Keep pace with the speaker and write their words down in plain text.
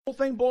whole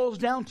thing boils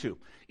down to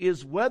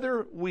is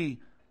whether we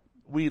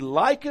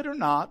like it or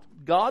not,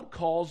 God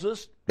calls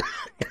us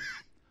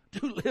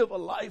to live a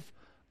life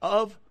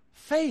of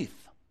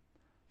faith.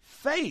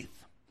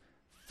 Faith.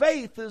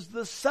 Faith is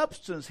the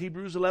substance,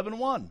 Hebrews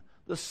 11:1.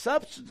 The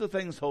substance of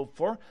things hoped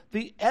for,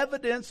 the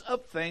evidence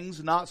of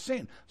things not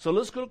seen. So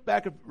let's look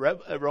back at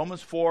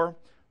Romans 4,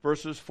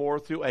 verses 4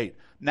 through 8.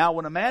 Now,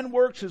 when a man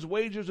works, his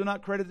wages are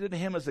not credited to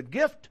him as a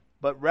gift,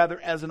 but rather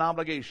as an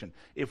obligation.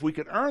 If we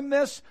can earn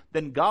this,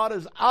 then God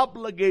is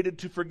obligated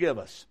to forgive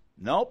us.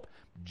 Nope.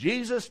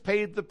 Jesus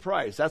paid the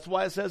price. That's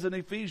why it says in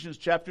Ephesians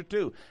chapter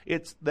 2,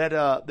 it's that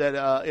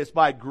it's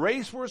by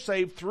grace we're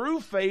saved through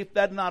faith,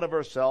 that not of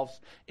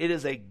ourselves. It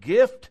is a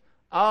gift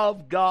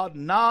of God,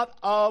 not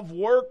of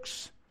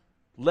works,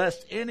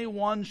 lest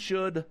anyone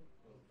should.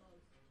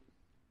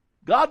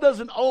 God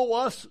doesn't owe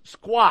us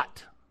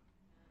squat.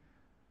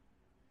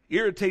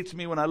 Irritates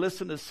me when I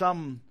listen to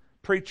some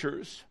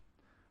preachers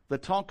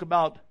that talk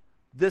about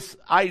this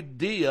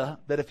idea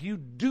that if you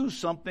do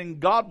something,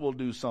 God will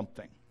do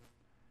something.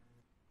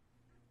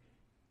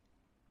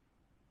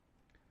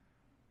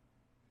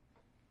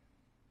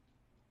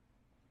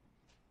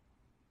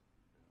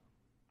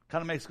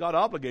 Kind of makes God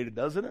obligated,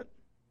 doesn't it?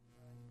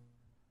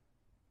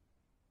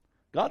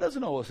 God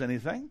doesn't owe us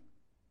anything.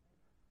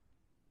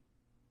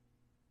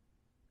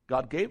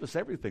 God gave us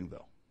everything,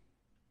 though.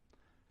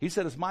 He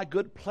said, it's my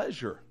good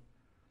pleasure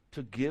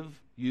to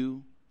give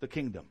you the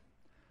kingdom.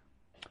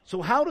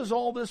 So how does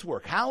all this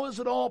work? How is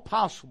it all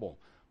possible?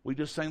 We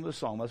just sang the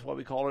song. That's why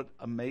we call it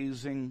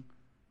Amazing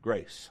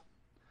Grace.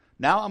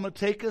 Now I'm going to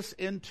take us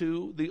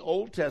into the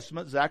Old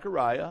Testament,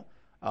 Zechariah.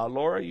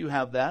 Laura, you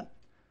have that.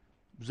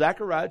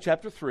 Zechariah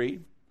chapter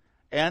 3.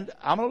 And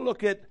I'm going to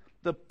look at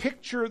the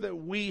picture that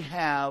we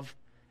have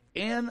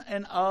in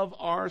and of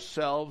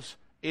ourselves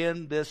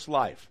in this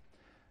life.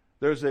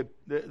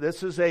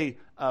 This is a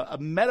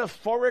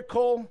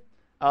metaphorical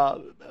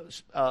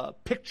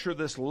picture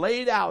that's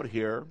laid out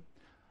here,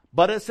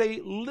 but it's a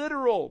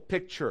literal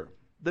picture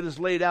that is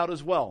laid out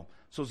as well.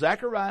 So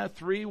Zechariah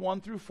 3,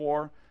 1 through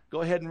 4.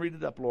 Go ahead and read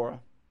it up,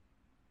 Laura.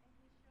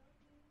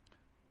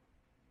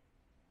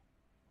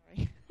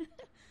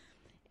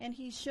 And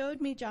he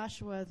showed me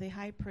Joshua the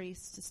high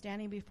priest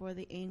standing before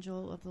the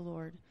angel of the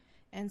Lord,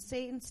 and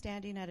Satan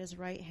standing at his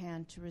right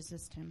hand to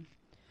resist him.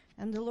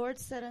 And the Lord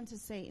said unto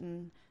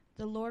Satan,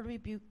 The Lord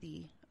rebuke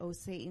thee, O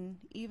Satan,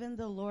 even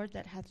the Lord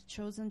that hath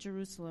chosen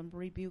Jerusalem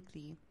rebuke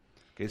thee.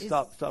 Okay,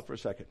 stop for a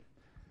second.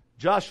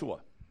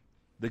 Joshua,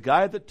 the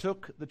guy that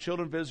took the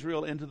children of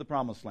Israel into the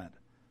promised land.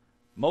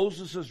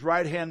 Moses'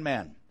 right-hand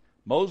man.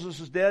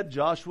 Moses is dead.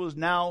 Joshua is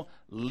now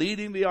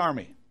leading the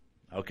army.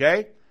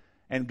 Okay?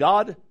 And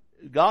God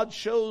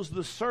shows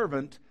the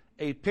servant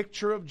a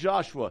picture of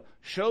Joshua,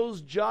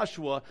 shows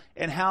Joshua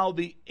and how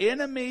the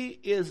enemy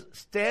is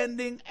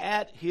standing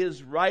at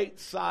his right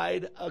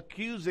side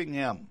accusing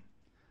him.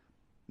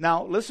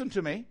 Now, listen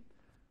to me.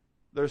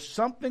 There's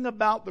something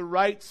about the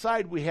right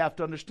side we have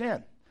to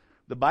understand.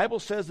 The Bible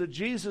says that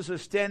Jesus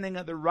is standing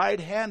at the right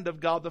hand of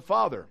God the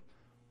Father.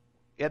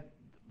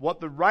 What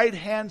the right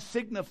hand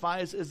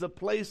signifies is a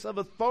place of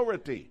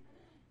authority.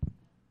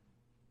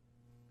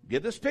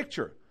 Get this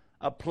picture.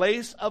 A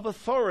place of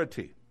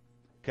authority.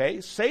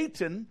 Okay,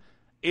 Satan,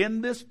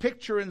 in this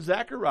picture in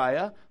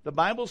Zechariah, the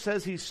Bible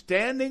says he's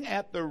standing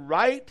at the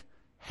right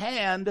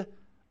hand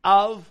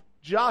of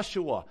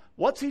Joshua.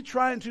 What's he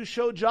trying to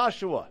show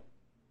Joshua?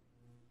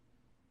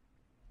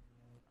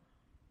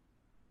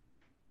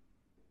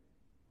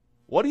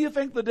 What do you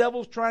think the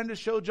devil's trying to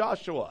show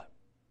Joshua?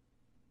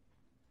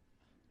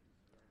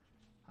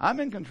 I'm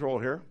in control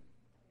here.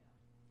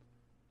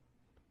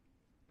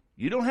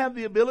 You don't have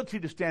the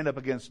ability to stand up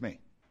against me.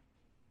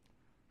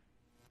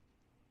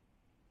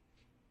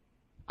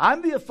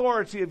 I'm the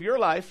authority of your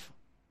life.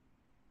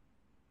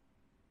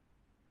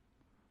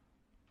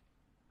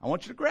 I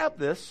want you to grab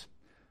this,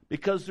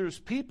 because there's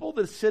people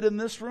that sit in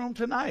this room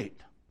tonight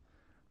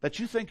that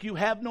you think you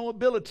have no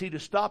ability to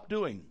stop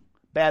doing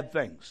bad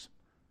things,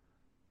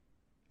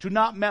 to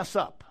not mess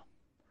up.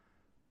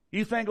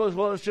 You think,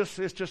 well, it's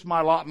just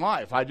my lot in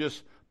life.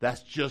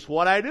 That's just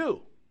what I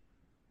do.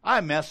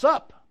 I mess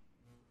up.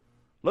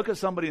 Look at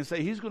somebody and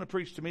say, he's going to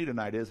preach to me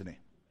tonight, isn't he?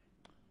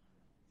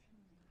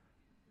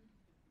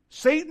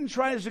 Satan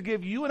tries to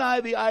give you and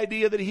I the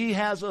idea that he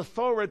has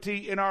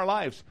authority in our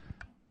lives.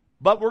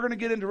 But we're going to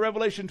get into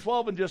Revelation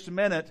 12 in just a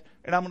minute,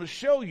 and I'm going to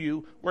show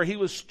you where he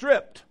was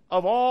stripped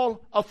of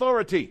all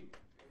authority.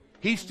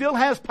 He still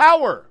has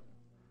power,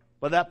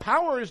 but that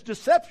power is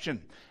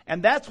deception.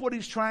 And that's what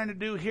he's trying to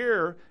do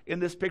here in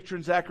this picture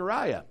in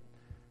Zechariah.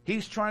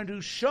 He's trying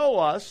to show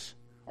us,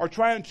 or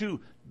trying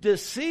to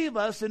deceive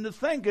us into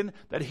thinking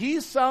that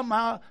he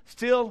somehow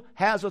still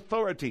has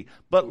authority.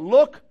 But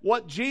look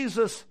what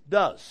Jesus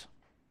does.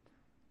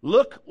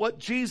 Look what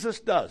Jesus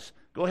does.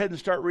 Go ahead and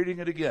start reading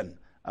it again.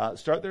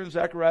 Start there in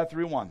Zechariah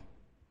 3:1.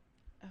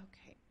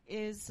 Okay.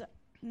 Is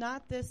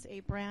not this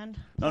a brand?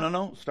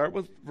 No. Start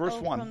with verse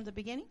 1. From the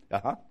beginning?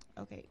 Uh-huh.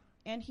 Okay.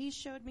 And he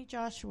showed me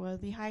Joshua,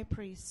 the high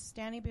priest,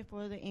 standing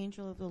before the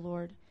angel of the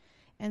Lord,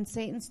 and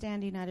Satan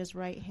standing at his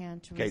right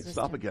hand to Okay, resist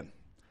stop him. again.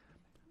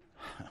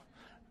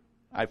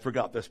 I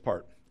forgot this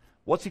part.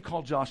 What's he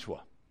called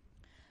Joshua?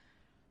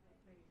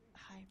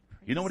 High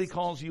priest. You know what he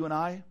calls you and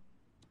I?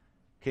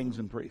 Kings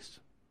and priests.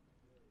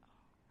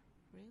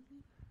 Really?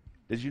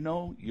 Did you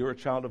know you're a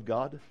child of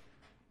God?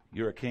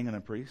 You're a king and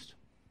a priest?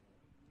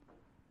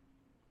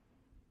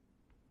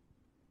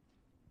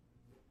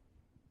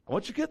 I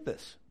want you to get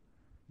this.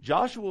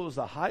 Joshua was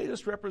the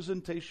highest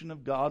representation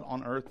of God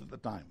on earth at the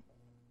time.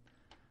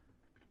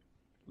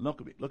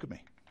 Look at me. Look at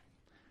me.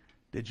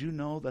 Did you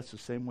know that's the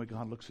same way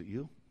God looks at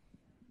you?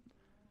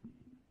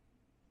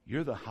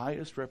 You're the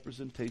highest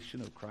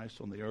representation of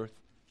Christ on the earth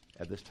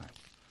at this time.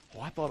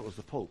 Oh, I thought it was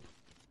the Pope.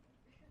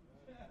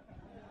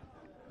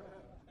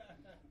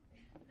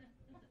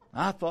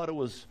 I thought it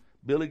was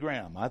Billy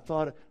Graham. I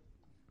thought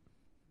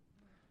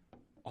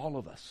all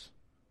of us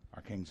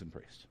are kings and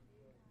priests.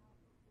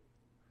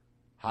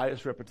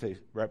 Highest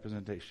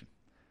representation.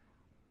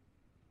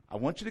 I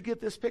want you to get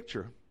this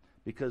picture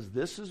because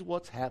this is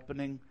what's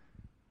happening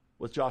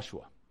with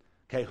Joshua.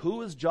 Okay,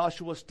 who is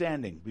Joshua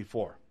standing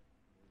before?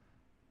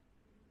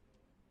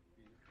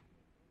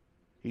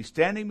 He's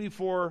standing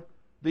before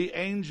the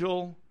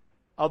angel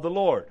of the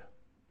Lord.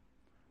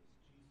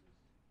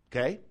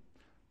 Okay?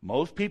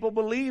 Most people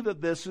believe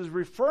that this is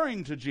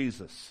referring to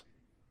Jesus.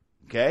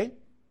 Okay?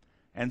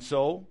 And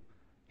so,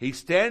 he's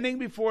standing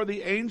before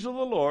the angel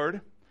of the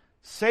Lord.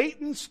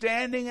 Satan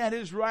standing at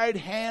his right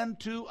hand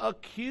to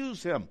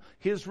accuse him.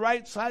 His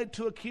right side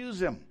to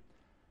accuse him.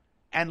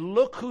 And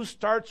look who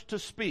starts to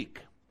speak.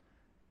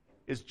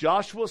 Is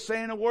Joshua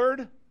saying a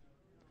word?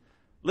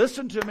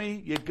 Listen to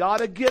me. You got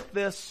to get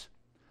this.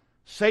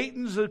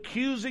 Satan's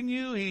accusing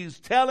you. He's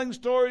telling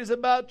stories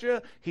about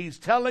you. He's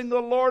telling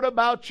the Lord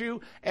about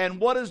you. And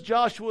what is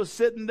Joshua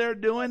sitting there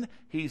doing?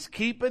 He's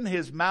keeping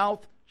his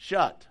mouth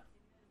shut.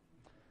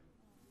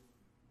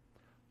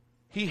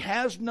 He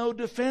has no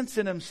defense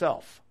in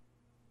himself.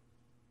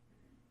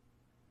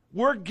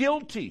 We're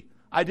guilty.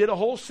 I did a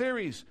whole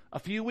series a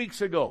few weeks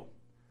ago.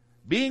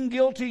 Being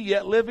guilty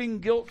yet living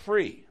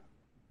guilt-free.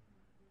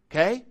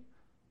 Okay?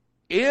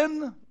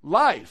 In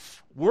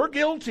life, we're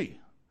guilty.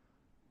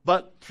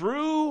 But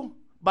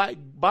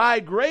by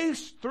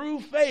grace,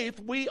 through faith,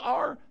 we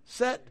are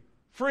set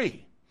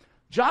free.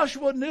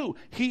 Joshua knew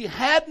he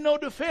had no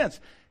defense.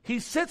 He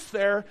sits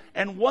there,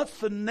 and what's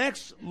the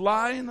next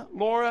line,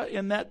 Laura,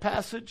 in that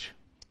passage?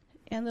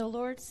 And the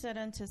Lord said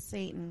unto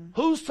Satan.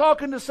 Who's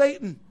talking to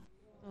Satan?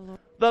 The Lord.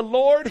 The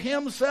Lord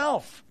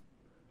himself.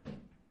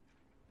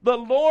 The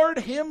Lord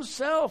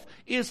himself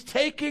is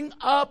taking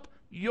up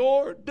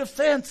your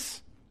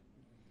defense.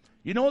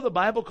 You know what the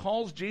Bible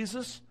calls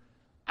Jesus?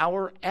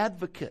 Our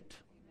advocate.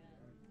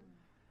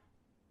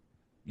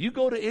 You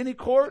go to any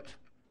court,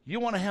 you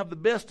want to have the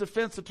best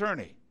defense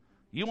attorney.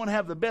 You want to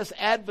have the best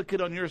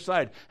advocate on your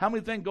side. How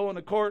many think going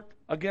to court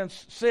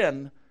against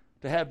sin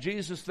to have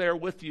Jesus there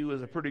with you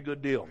is a pretty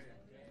good deal?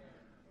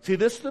 See,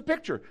 this is the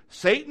picture.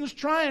 Satan's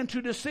trying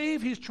to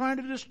deceive. He trying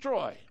to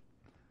destroy.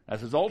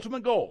 That's his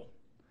ultimate goal.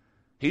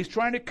 He's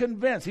trying to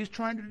convince. He's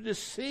trying to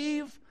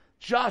deceive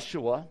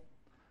Joshua.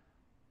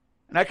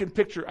 And I can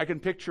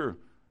picture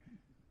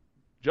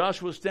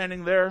Joshua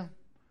standing there,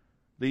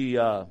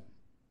 the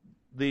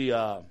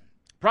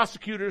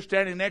prosecutor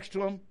standing next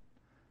to him.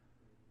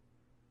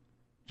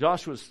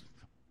 Joshua's,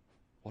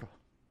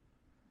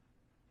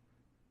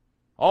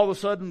 all of a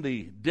sudden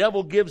the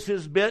devil gives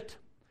his bit,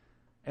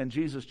 and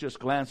Jesus just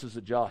glances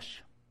at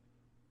Josh.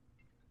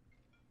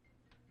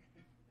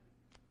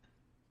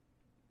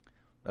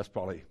 That's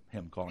probably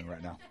him calling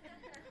right now.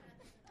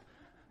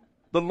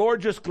 The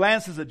Lord just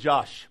glances at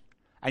Josh.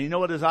 And you know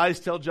what his eyes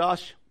tell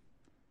Josh?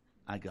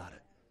 I got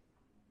it.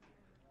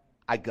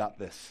 I got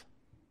this.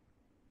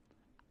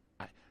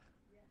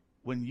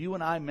 When you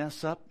and I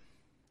mess up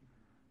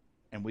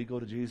and we go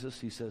to Jesus,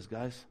 he says,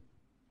 guys,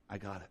 I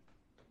got it.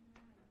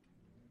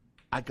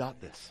 I got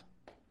this.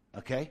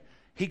 Okay?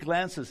 He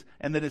glances,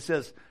 and then it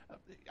says,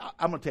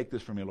 I'm going to take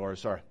this from you, Laura,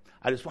 sorry.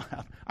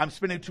 I'm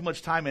spending too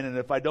much time in it, and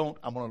if I don't,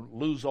 I'm going to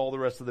lose all the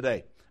rest of the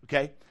day.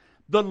 Okay?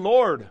 The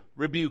Lord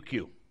rebuke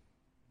you.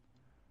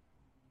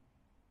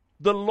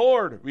 The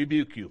Lord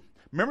rebuke you.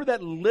 Remember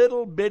that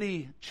little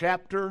bitty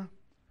chapter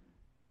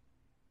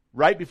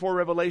right before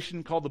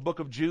Revelation called the book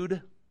of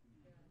Jude?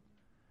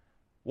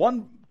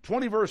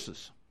 20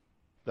 verses.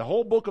 The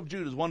whole book of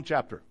Jude is one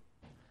chapter.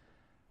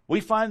 We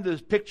find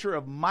this picture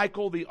of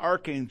Michael the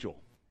archangel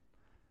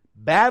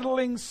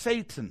battling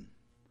Satan.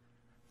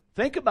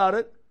 Think about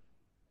it.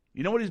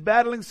 You know what he's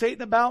battling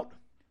Satan about?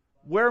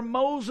 Where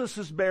Moses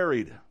is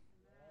buried.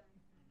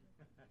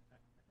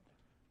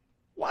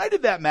 Why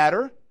did that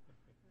matter?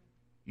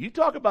 You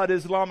talk about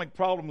Islamic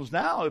problems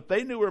now. If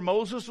they knew where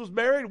Moses was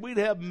buried, we'd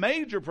have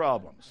major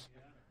problems.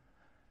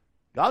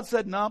 God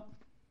said, no,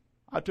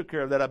 I took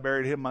care of that. I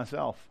buried him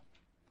myself.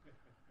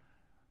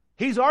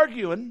 He's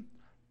arguing,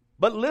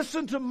 but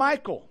listen to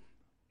Michael.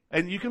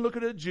 And you can look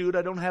at it, Jude.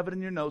 I don't have it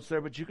in your notes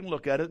there, but you can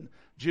look at it.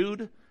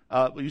 Jude,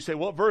 you say,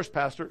 what verse,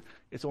 Pastor?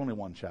 It's only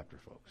one chapter,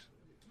 folks.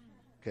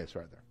 Okay, it's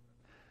right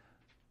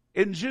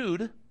there. In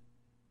Jude,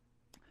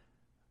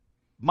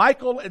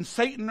 Michael and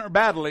Satan are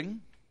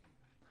battling.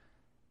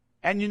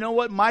 And you know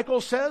what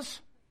Michael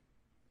says?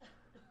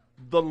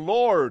 The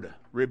Lord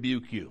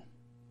rebuke you.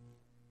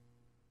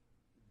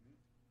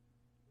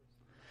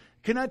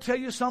 Can I tell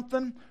you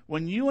something?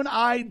 When you and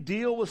I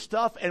deal with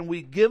stuff and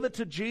we give it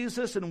to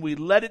Jesus and we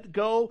let it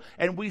go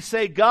and we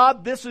say,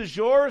 God, this is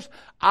yours,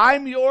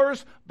 I'm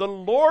yours, the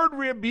Lord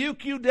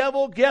rebuke you,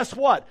 devil, guess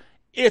what?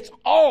 It's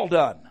all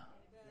done.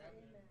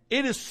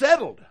 It is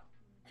settled.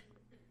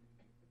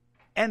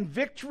 And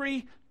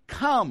victory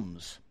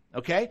comes.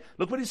 Okay?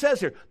 Look what he says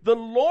here. The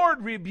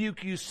Lord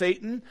rebuke you,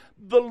 Satan.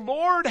 The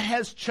Lord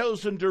has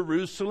chosen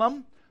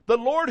Jerusalem. The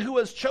Lord who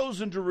has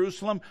chosen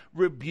Jerusalem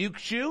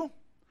rebukes you.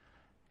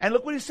 And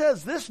look what he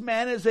says. This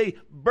man is a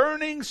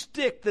burning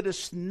stick that is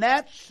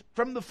snatched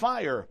from the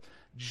fire.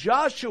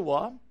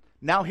 Joshua,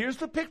 now here's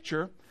the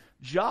picture.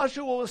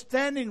 Joshua was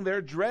standing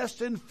there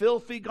dressed in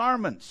filthy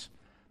garments.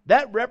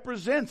 That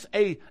represents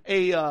it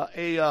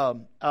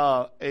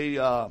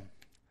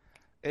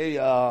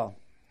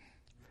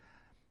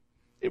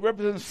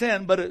represents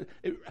sin, but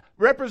it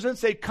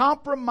represents a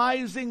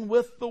compromising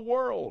with the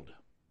world.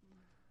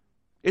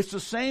 It's the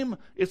same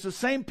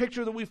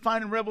picture that we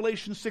find in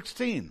Revelation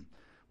 16.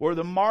 Were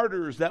the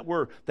martyrs that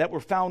were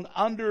found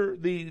under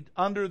the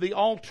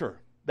altar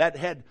that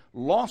had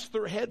lost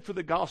their head for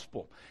the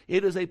gospel.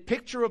 It is a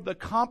picture of the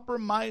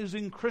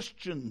compromising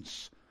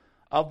Christians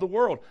of the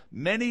world.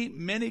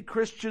 Many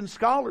Christian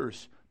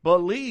scholars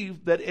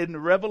believe that in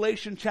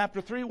Revelation chapter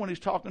 3, when he's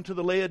talking to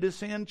the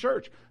Laodicean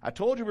church, I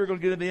told you we were going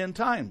to get to the end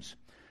times.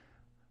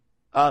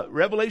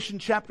 Revelation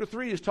chapter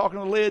 3 is talking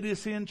to the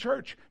Laodicean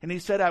church, and he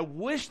said, I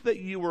wish that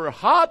you were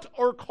hot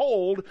or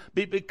cold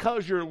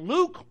because you're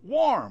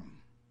lukewarm.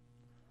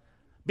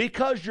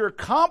 Because you're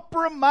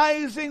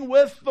compromising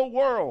with the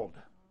world.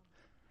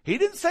 He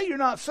didn't say you're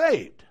not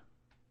saved.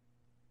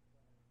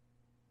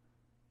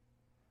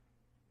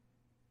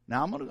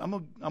 Now I'm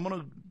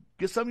gonna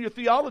get some of your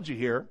theology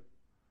here.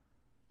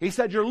 He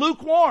said you're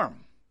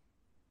lukewarm.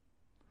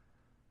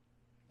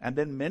 And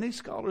then many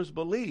scholars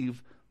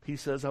believe he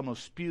says I'm gonna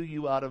spew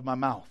you out of my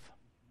mouth.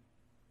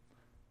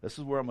 This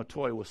is where I'm gonna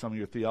toy with some of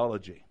your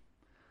theology.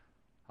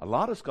 A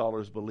lot of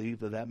scholars believe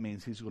that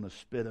means he's going to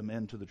spit them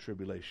into the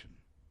tribulation.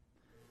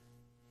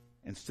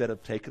 Instead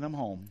of taking them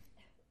home,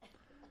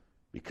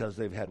 because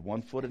they've had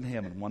one foot in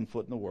him and one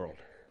foot in the world.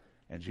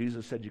 And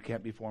Jesus said, you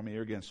can't be for me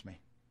or against me.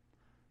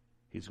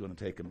 He's going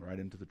to take them right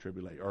into the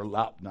tribulation. Or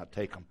not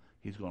take them.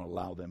 He's going to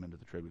allow them into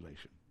the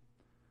tribulation.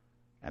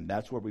 And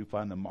that's where we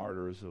find the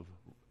martyrs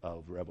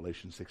of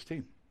Revelation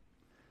 16.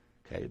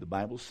 Okay, the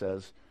Bible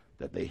says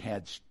that they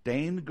had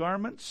stained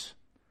garments,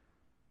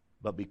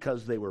 but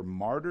because they were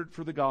martyred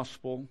for the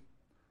gospel,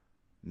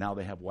 now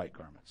they have white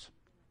garments.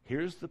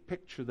 Here's the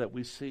picture that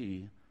we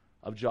see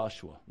of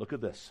Joshua. Look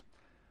at this.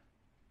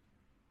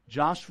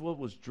 Joshua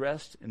was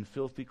dressed in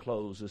filthy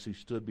clothes as he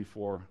stood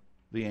before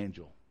the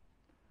angel.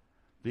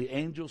 The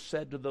angel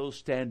said to those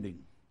standing,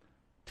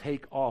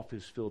 take off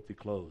his filthy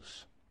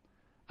clothes.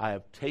 I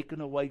have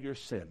taken away your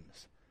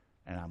sins,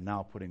 and I'm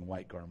now putting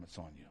white garments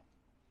on you.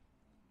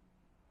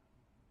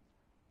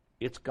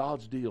 It's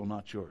God's deal,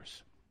 not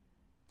yours.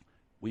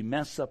 We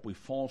mess up, we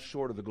fall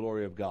short of the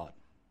glory of God.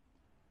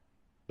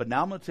 But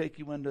now I'm going to take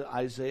you into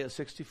Isaiah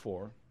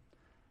 64.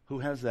 Who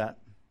has that?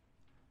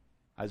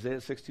 Isaiah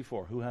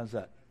 64. Who has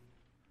that?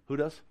 Who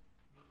does?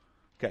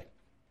 Okay.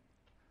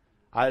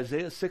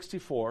 Isaiah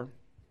 64.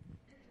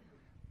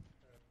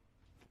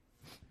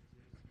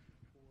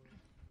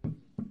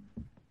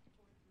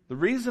 The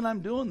reason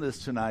I'm doing this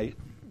tonight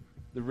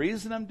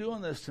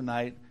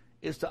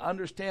is to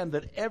understand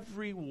that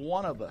every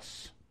one of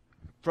us,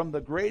 from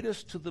the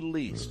greatest to the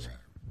least,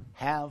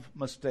 have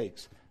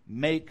mistakes,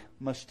 make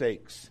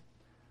mistakes.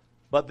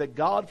 But that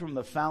God, from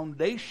the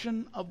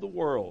foundation of the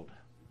world,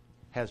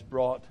 has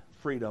brought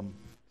freedom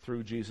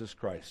through Jesus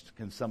Christ.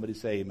 Can somebody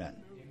say amen?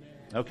 Amen.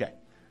 Okay.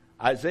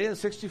 Isaiah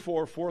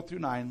 64, 4 through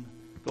 9.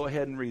 Go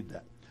ahead and read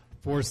that.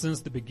 For since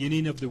the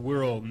beginning of the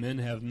world, men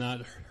have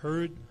not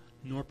heard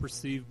nor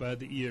perceived by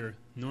the ear,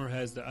 nor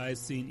has the eye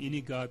seen any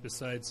God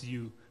besides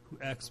you, who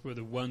acts for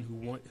the one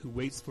who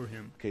waits for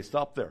him. Okay,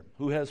 stop there.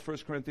 Who has 1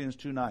 Corinthians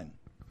 2:9?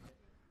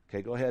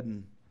 Okay, go ahead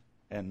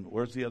and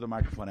where's the other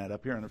microphone at?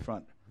 Up here in the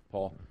front.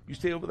 Paul, you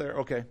stay over there.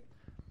 Okay.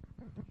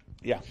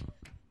 Yeah.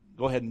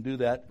 Go ahead and do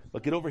that.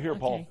 But get over here, okay,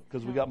 Paul,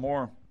 because we got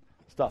more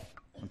stuff.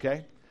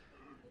 Okay?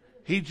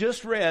 He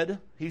just read,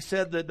 he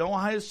said that no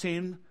eye has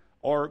seen,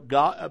 or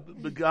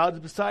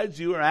God besides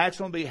you, or acts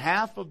on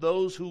behalf of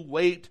those who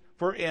wait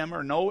for him,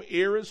 or no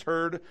ear has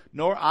heard,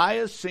 nor eye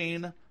has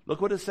seen.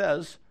 Look what it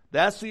says.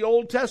 That's the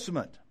Old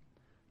Testament.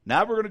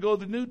 Now we're going to go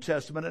to the New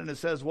Testament, and it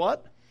says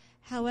what?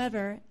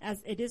 However,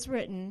 as it is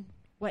written,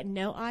 what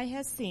no eye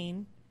has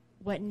seen,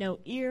 what no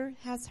ear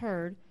has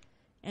heard,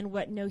 and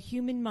what no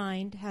human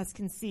mind has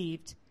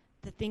conceived,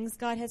 the things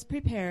God has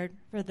prepared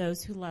for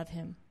those who love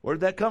him. Where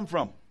did that come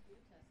from?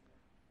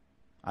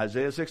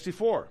 Isaiah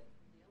 64.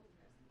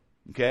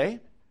 Okay?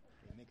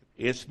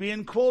 It's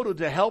being quoted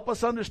to help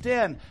us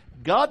understand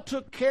God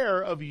took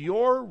care of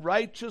your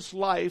righteous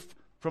life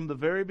from the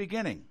very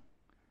beginning.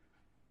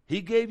 He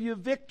gave you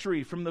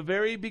victory from the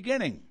very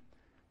beginning.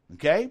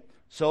 Okay?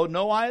 So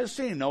no eye has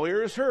seen, no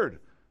ear has heard.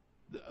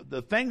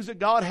 The things that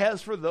God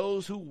has for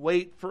those who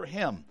wait for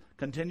Him.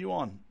 Continue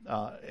on,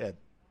 Ed.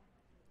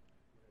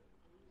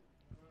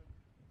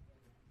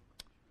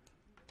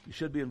 You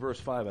should be in verse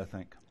 5, I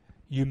think.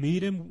 You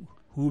meet him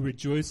who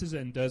rejoices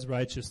and does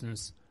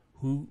righteousness,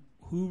 who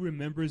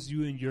remembers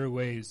you in your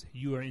ways.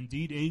 You are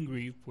indeed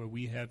angry, for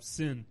we have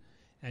sinned,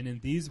 and in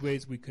these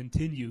ways we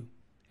continue,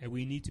 and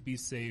we need to be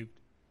saved.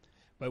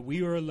 But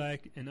we are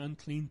like an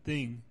unclean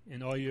thing,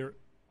 and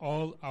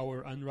all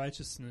our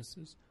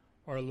unrighteousnesses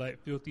are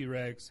like filthy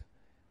rags.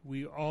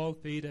 We all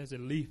fade as a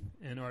leaf,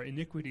 and our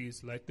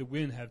iniquities, like the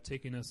wind, have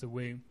taken us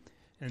away.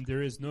 And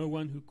there is no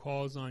one who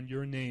calls on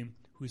your name,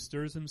 who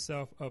stirs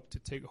himself up to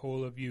take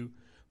hold of you.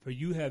 For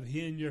you have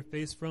hidden your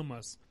face from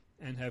us,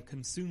 and have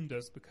consumed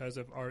us because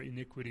of our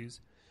iniquities.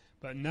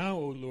 But now,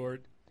 O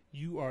Lord,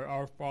 you are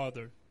our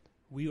Father.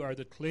 We are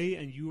the clay,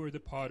 and you are the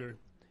potter,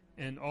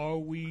 and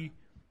all we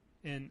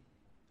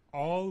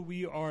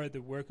are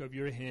the work of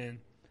your hand.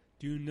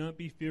 Do not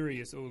be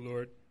furious, O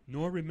Lord,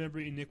 nor remember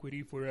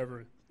iniquity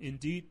forever.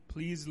 Indeed,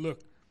 please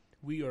look,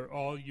 we are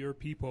all your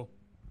people.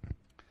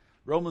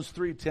 Romans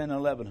 3, 10,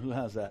 11. Who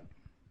has that?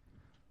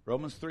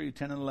 Romans 3,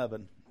 10, and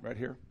 11. Right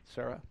here,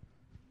 Sarah.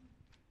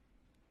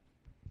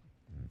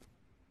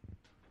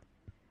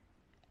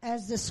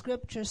 As the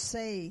scriptures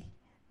say,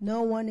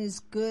 no one is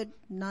good,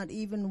 not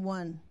even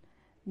one.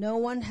 No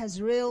one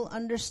has real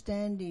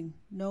understanding.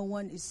 No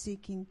one is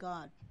seeking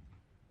God.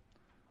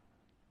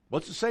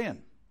 What's it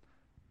saying?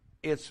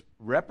 It's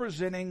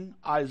representing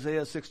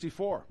Isaiah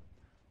 64.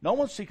 No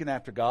one's seeking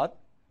after God.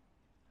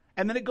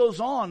 And then it goes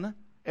on,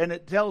 and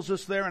it tells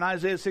us there in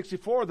Isaiah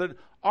 64 that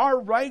our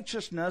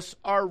righteousness,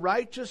 our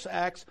righteous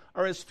acts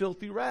are as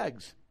filthy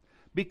rags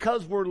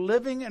because we're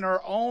living in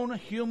our own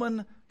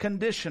human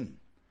condition.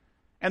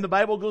 And the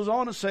Bible goes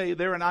on to say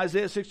there in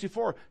Isaiah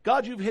 64,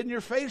 God, you've hidden your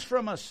face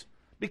from us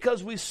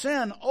because we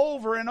sin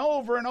over and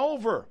over and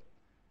over.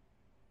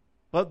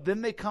 But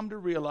then they come to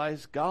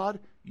realize, God,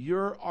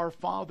 you're our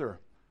Father.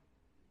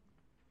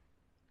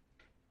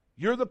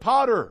 You're the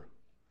potter.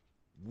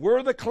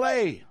 We're the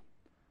clay.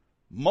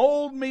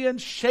 Mold me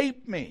and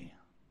shape me.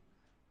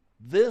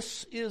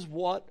 This is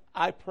what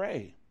I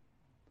pray.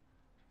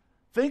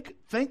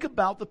 Think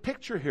about the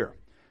picture here.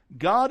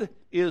 God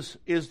is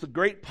the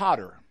great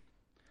potter.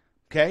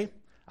 Okay?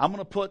 I'm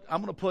gonna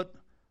put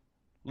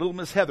little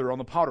Miss Heather on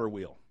the potter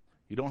wheel.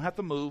 You don't have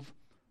to move.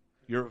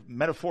 You're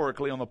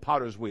metaphorically on the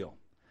potter's wheel.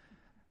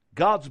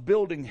 God's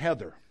building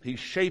Heather. He's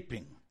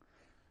shaping.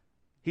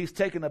 He's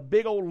taking a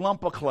big old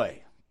lump of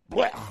clay.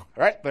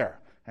 Right there.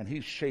 And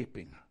he's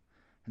shaping.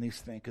 And he's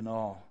thinking,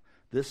 oh,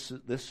 this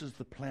is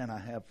the plan I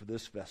have for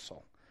this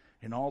vessel.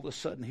 And all of a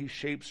sudden he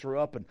shapes her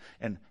up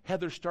and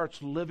Heather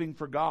starts living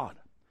for God.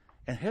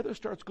 And Heather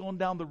starts going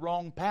down the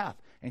wrong path.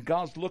 And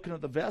God's looking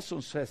at the vessel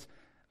and says,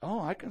 oh,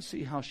 I can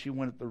see how she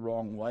went it the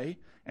wrong way.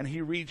 And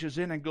he reaches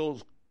in and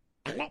goes,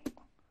 clop,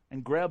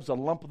 and grabs a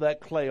lump of that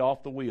clay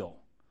off the wheel.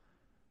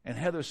 And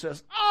Heather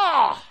says,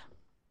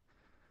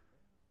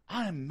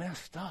 I'm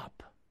messed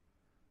up.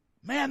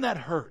 Man, that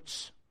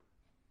hurts.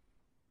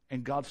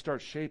 And God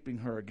starts shaping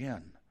her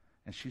again.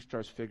 And she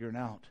starts figuring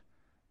out,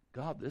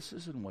 God, this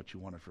isn't what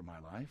you wanted for my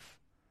life.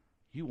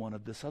 You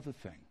wanted this other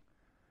thing.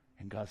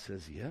 And God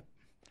says, yep,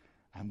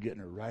 I'm getting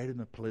her right in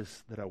the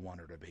place that I want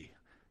her to be.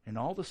 And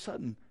all of a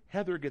sudden,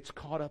 Heather gets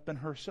caught up in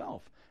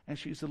herself. And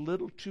she's a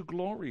little too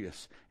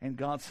glorious. And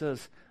God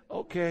says,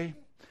 okay,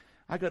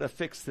 I got to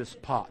fix this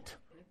pot.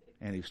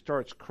 And he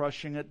starts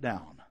crushing it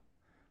down.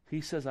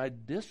 He says, I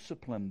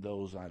discipline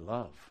those I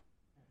love.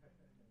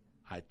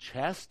 I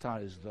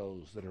chastise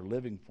those that are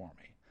living for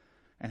me.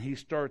 And he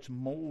starts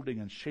molding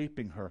and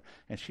shaping her.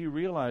 And she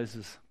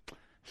realizes,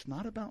 it's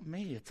not about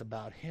me, it's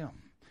about him.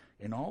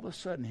 And all of a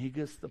sudden, he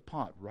gets the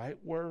pot right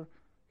where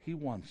he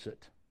wants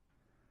it.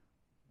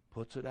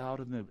 Puts it out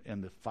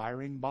in the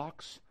firing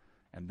box.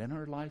 And then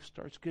her life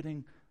starts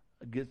getting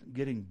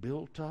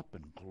built up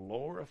and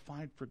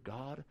glorified for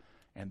God.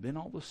 And then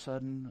all of a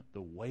sudden,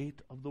 the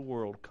weight of the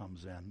world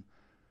comes in.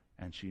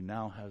 And she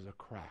now has a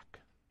crack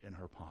in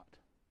her pot.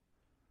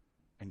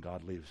 And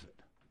God leaves it.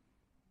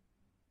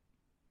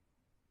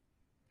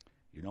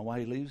 You know why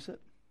he leaves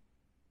it?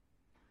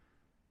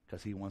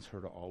 Because he wants her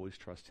to always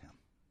trust him.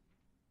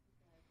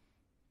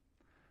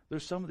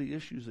 There's some of the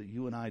issues that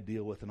you and I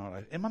deal with in our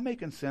life. Am I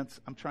making sense?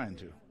 I'm trying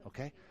to,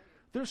 okay?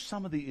 There's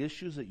some of the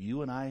issues that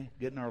you and I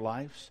get in our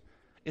lives.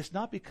 It's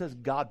not because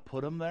God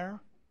put them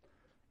there.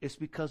 It's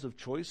because of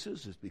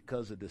choices. It's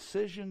because of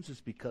decisions.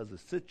 It's because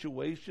of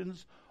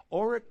situations.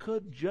 Or it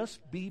could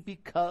just be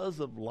because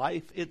of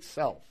life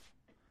itself.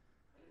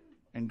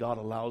 And God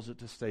allows it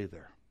to stay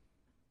there.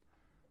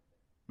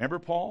 Remember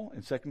Paul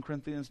in 2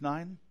 Corinthians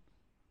 9?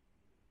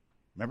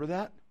 Remember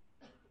that?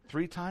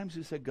 3 times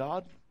he said,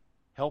 God,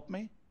 help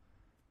me.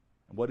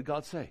 And what did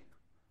God say?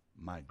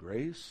 My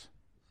grace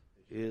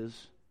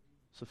is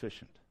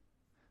sufficient.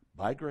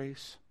 By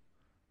grace,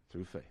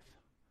 through faith.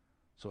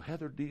 So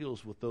Heather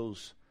deals with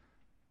those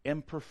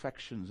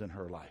imperfections in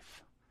her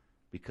life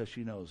because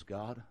she knows,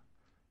 God,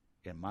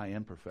 in my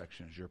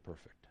imperfections, you're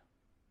perfect.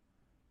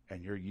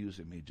 And you're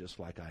using me just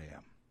like I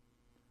am.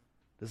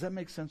 Does that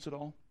make sense at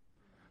all?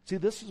 See,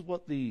 this is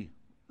what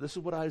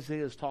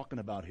Isaiah is talking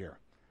about here.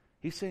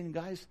 He's saying,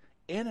 guys,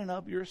 in and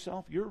of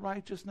yourself, your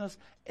righteousness,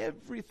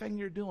 everything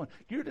you're doing,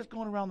 you're just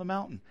going around the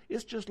mountain.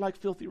 It's just like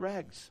filthy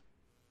rags.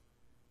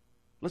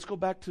 Let's go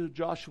back to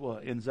Joshua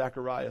in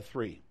Zechariah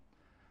 3.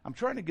 I'm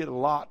trying to get a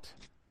lot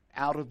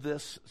out of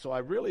this, so I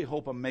really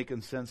hope I'm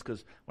making sense,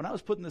 because when I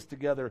was putting this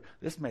together,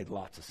 this made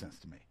lots of sense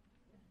to me.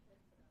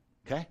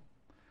 Okay?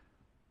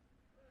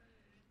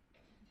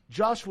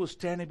 Joshua was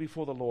standing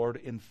before the Lord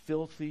in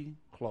filthy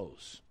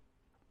clothes.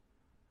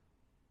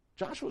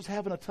 Joshua was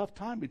having a tough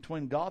time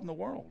between God and the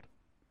world.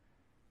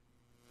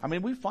 I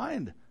mean, we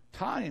find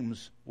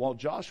times while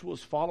Joshua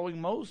was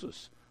following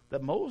Moses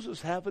that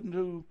Moses having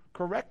to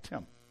correct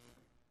him,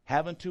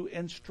 having to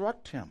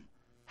instruct him,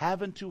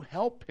 having to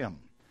help him,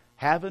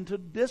 having to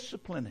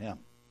discipline him.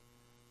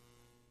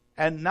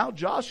 And now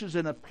Joshua's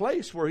in a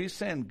place where he's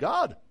saying,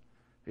 God,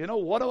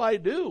 what do I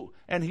do?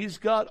 And he's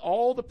got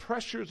all the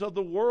pressures of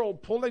the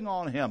world pulling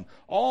on him,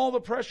 all the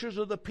pressures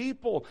of the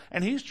people,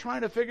 and he's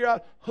trying to figure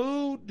out,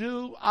 who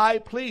do I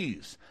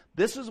please?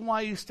 This is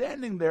why he's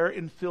standing there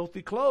in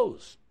filthy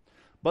clothes.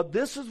 But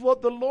this is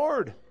what the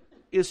Lord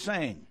is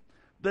saying.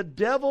 The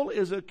devil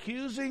is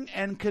accusing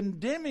and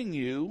condemning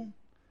you,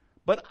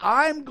 but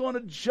I'm going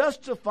to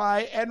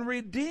justify and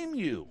redeem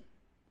you.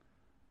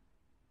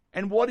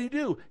 And what did he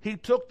do? He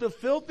took the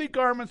filthy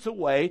garments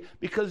away,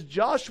 because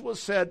Joshua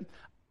said,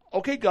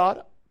 okay,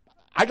 God,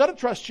 I got to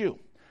trust you.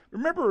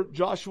 Remember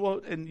Joshua,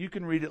 and you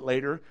can read it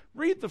later.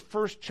 Read the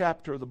first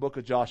chapter of the book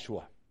of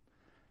Joshua.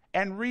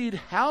 And read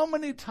how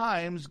many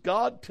times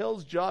God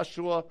tells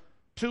Joshua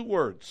two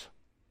words.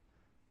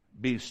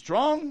 Be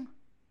strong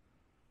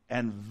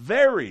and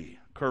very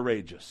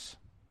courageous.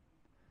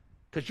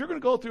 Because you're going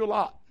to go through a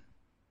lot.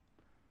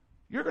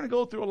 You're going to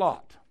go through a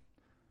lot.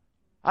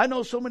 I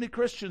know so many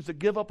Christians that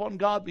give up on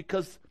God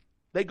because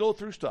they go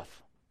through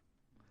stuff.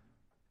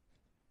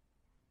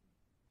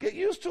 Get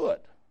used to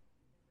it.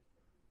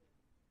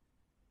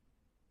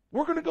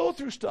 We're going to go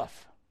through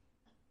stuff.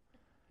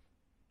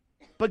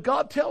 But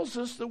God tells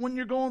us that when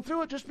you're going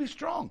through it, just be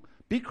strong.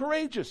 Be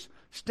courageous.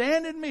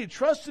 Stand in me.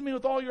 Trust in me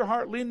with all your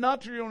heart. Lean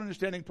not to your own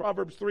understanding.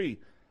 Proverbs 3.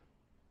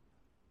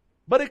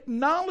 But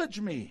acknowledge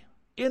me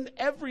in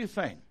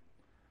everything.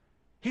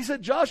 He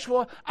said,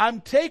 Joshua,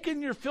 I'm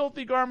taking your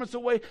filthy garments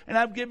away, and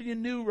I've given you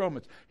new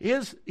garments.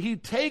 He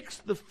takes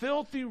the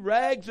filthy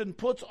rags and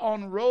puts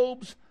on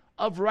robes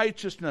of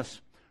righteousness.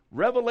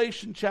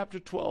 Revelation chapter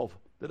 12.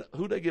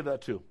 Who did I give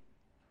that to?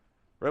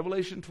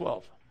 Revelation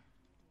 12.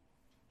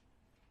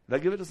 Did I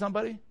give it to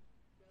somebody?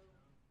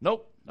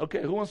 Nope.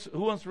 Okay, who wants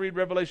to read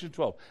Revelation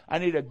 12? I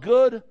need a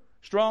good,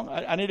 strong,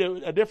 I need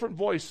a different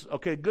voice.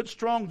 Okay, good,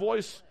 strong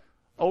voice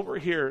over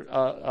here.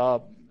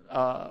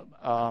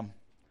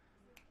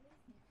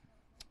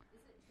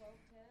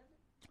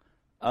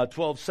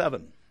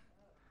 12:7.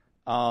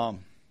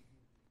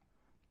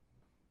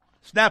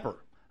 Snapper.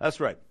 That's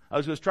right. I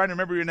was just trying to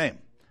remember your name.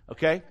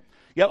 Okay?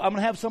 Yep, I'm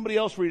going to have somebody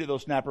else read it, though,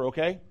 Snapper,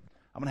 okay?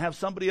 I'm going to have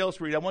somebody else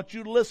read it. I want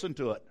you to listen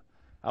to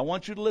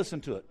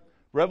it.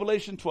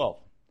 Revelation 12.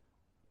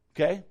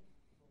 Okay?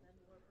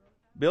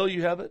 Bill,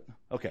 you have it?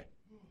 Okay.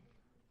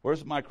 Where's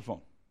the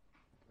microphone?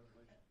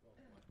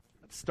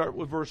 Let's start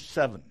with verse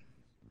 7.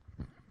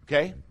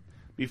 Okay?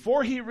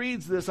 Before he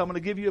reads this, I'm going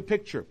to give you a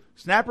picture.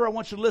 Snapper, I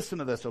want you to listen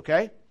to this,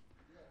 okay?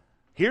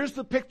 Here's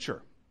the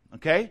picture,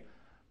 okay?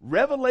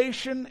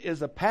 Revelation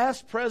is a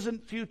past,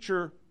 present,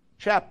 future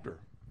chapter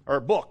or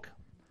book.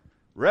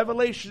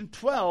 Revelation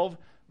 12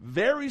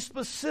 very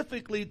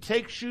specifically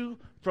takes you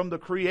from the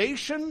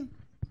creation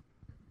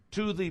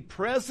to the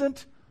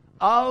present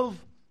of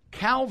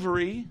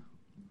Calvary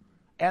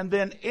and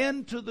then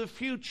into the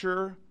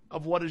future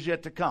of what is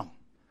yet to come.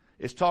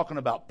 It's talking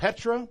about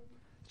Petra.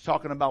 It's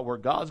talking about where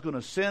God's going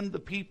to send the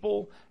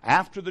people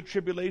after the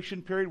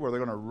tribulation period, where they're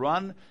going to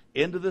run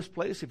into this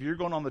place. If you're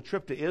going on the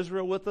trip to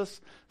Israel with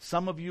us,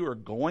 some of you are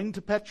going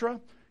to Petra.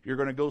 You're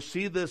going to go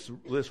see this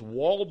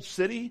walled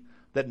city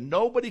that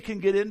nobody can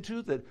get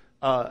into, that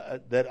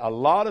a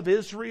lot of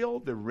Israel,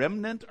 the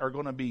remnant, are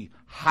going to be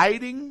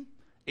hiding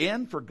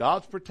in for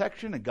God's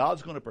protection, and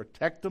God's going to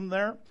protect them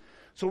there.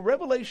 So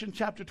Revelation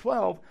chapter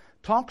 12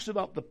 talks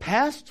about the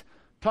past,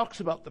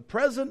 talks about the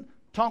present,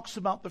 talks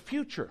about the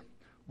future.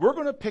 We're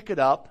going to pick it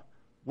up.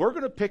 We're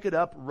going to pick it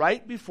up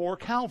right before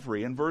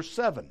Calvary in verse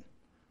 7.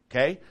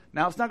 Okay?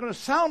 Now, it's not going to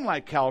sound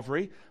like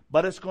Calvary,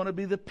 but it's going to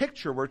be the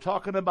picture. We're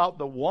talking about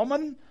the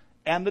woman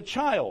and the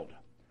child.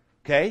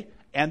 Okay?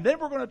 And then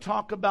we're going to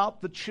talk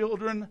about the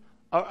children,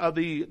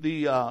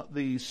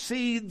 the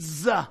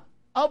seeds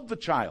of the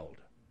child.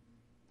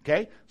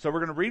 Okay? So we're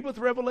going to read with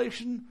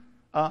Revelation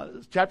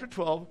chapter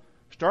 12,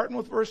 starting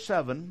with verse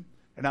 7,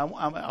 and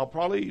I'll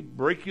probably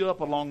break you up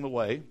along the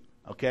way.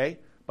 Okay?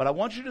 But I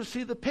want you to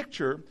see the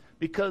picture,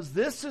 because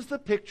this is the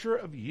picture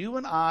of you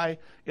and I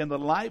in the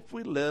life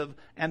we live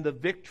and the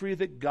victory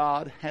that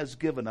God has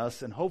given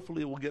us. And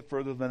hopefully we'll get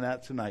further than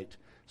that tonight.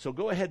 So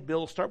go ahead,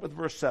 Bill. Start with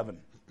verse 7.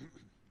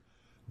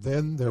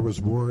 Then there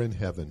was war in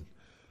heaven.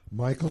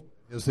 Michael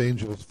and his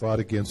angels fought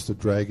against the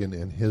dragon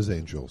and his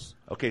angels.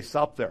 Okay,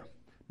 stop there.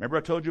 Remember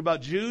I told you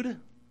about Jude?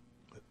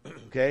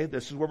 Okay,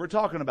 this is what we're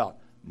talking about.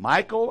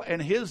 Michael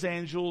and his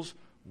angels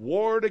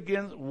warred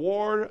against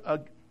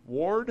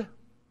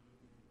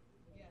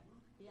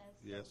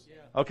Yes.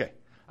 Okay,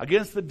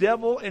 against the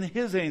devil and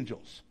his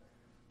angels.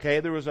 Okay,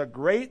 there was a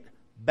great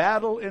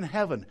battle in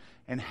heaven.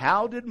 And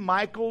how did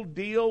Michael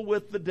deal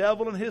with the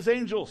devil and his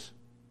angels?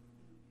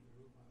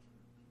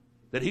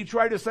 Did he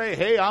try to say,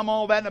 hey, I'm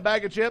all that in a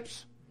bag of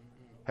chips?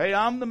 Hey,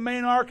 I'm the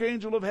main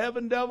archangel of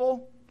heaven,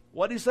 devil?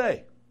 What did he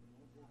say?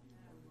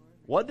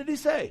 What did he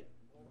say?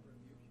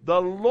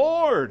 The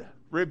Lord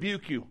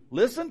rebuke you.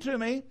 Listen to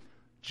me.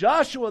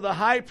 Joshua the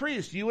high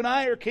priest, you and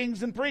I are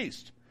kings and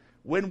priests.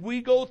 When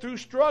we go through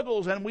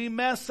struggles and we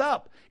mess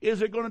up,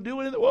 is it going to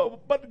do anything?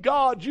 Well, but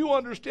God, you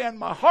understand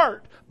my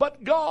heart.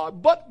 But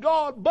God, but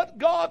God, but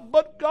God,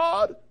 but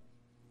God.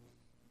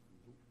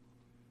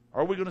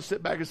 Are we going to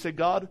sit back and say,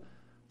 God,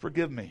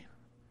 forgive me?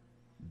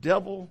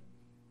 Devil,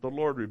 the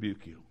Lord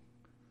rebuke you.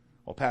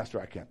 Well,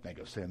 Pastor, I can't think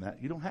of saying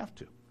that. You don't have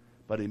to.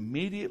 But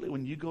immediately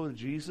when you go to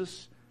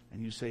Jesus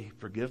and you say,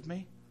 forgive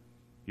me,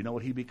 you know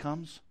what he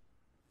becomes?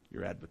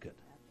 Your advocate.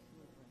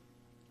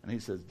 And he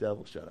says,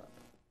 devil, shut up.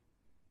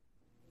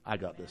 I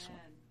got this one.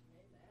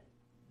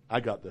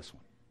 I got this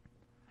one.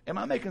 Am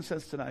I making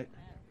sense tonight?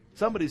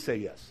 Somebody say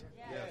yes.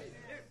 Yes.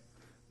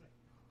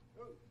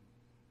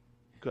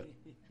 Good.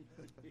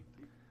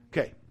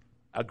 Okay.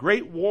 A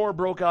great war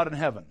broke out in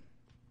heaven.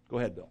 Go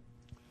ahead, Bill.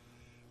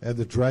 And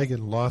the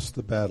dragon lost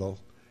the battle,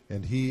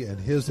 and he and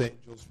his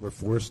angels were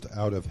forced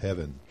out of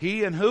heaven.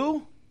 He and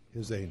who?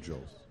 His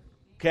angels.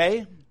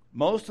 Okay.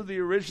 Most of the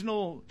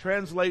original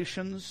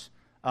translations,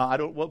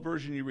 what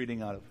version are you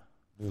reading out of?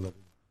 New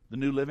Living. The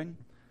New Living.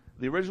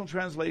 The original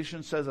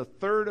translation says a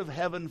third of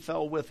heaven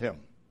fell with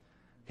him.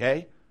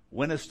 Okay?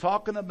 When it's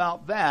talking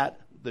about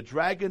that, the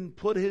dragon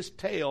put his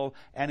tail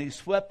and he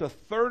swept a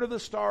third of the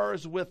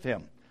stars with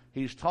him.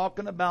 He's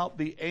talking about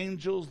the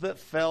angels that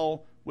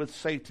fell with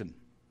Satan.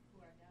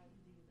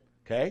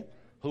 Okay?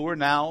 Who are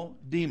now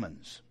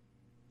demons.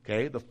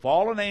 Okay? The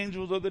fallen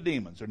angels are the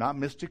demons. They're not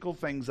mystical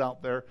things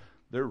out there.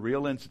 They're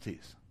real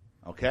entities.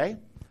 Okay?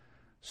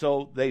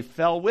 So they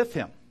fell with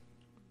him.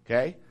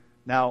 Okay?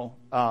 Now,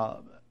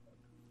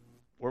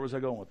 where was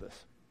I going with this?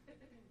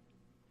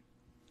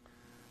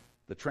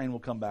 The train will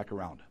come back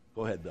around.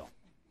 Go ahead, Bill.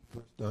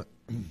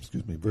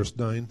 Verse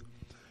 9.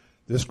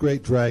 This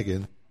great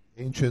dragon,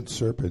 ancient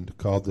serpent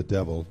called the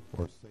devil,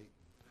 or Satan,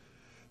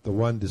 the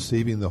one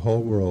deceiving the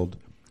whole world,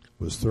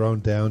 was thrown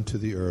down to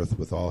the earth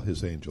with all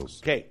his angels.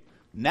 Okay.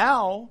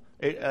 Now,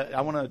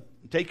 I want to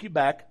take you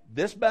back.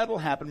 This battle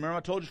happened. Remember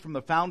I told you from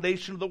the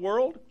foundation of the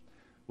world?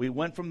 We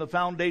went from the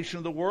foundation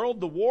of the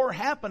world. The war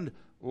happened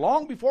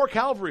long before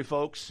Calvary,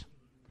 folks.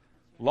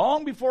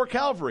 Long before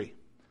Calvary.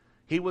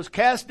 He was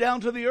cast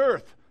down to the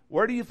earth.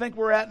 Where do you think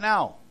we're at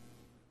now?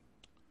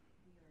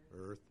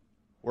 Earth.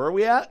 Where are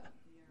we at?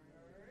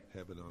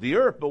 Heaven on The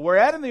earth. But we're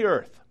at in the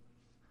earth.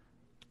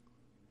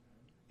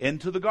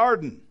 Into the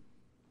garden.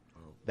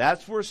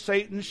 That's where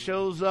Satan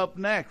shows up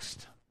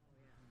next.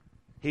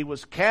 He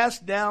was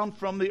cast down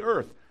from the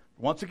earth.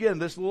 Once again,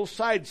 this little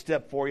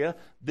sidestep for you.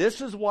 This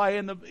is why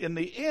in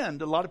the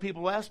end, a lot of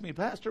people ask me,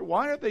 Pastor,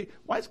 why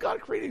is God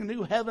creating a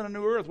new heaven and a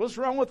new earth? What's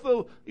wrong with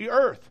the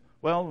earth?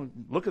 Well,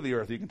 look at the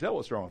earth. You can tell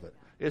what's wrong with it.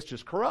 It's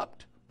just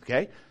corrupt.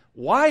 Okay?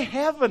 Why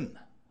heaven?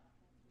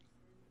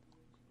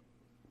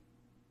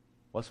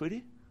 What,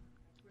 sweetie?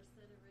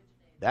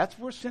 That's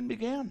where sin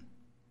began.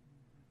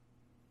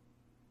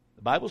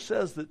 The Bible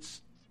says that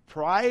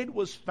pride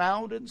was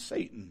found in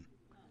Satan.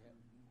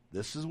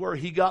 This is where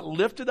he got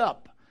lifted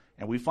up.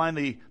 And we find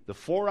the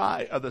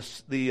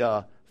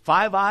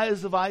five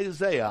eyes of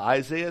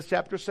Isaiah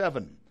chapter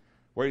 7,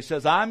 where he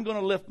says, I'm going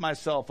to lift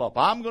myself up.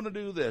 I'm going to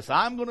do this.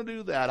 I'm going to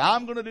do that.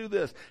 I'm going to do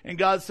this. And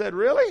God said,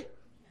 really?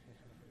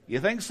 You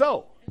think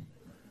so?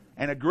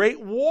 And a great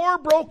war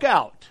broke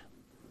out.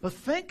 But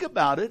think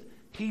about it.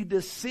 He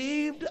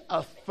deceived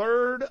a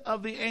third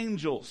of the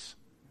angels.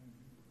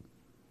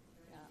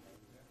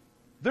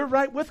 They're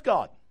right with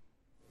God.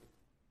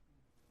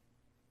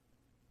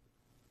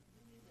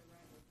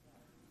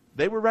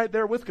 They were right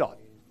there with God.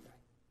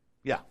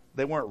 Yeah,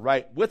 they weren't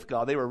right with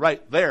God. They were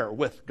right there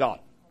with God.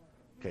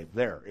 Okay,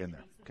 there, in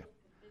there. Okay.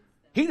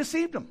 He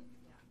deceived them.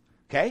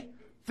 Okay?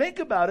 Think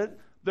about it.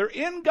 They're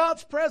in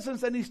God's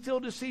presence and he still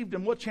deceived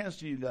them. What chance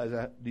do you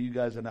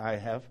guys and I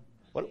have?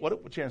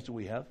 What chance do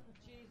we have?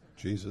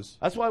 Jesus.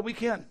 That's why we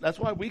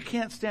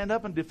can't stand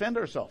up and defend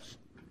ourselves.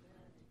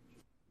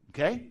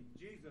 Okay?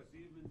 Jesus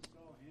even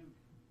saw him.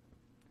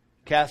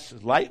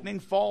 Cast lightning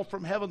fall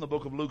from heaven, the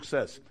book of Luke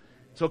says.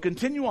 So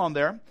continue on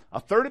there. A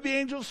third of the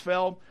angels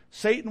fell.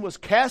 Satan was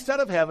cast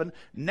out of heaven.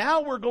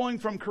 Now we're going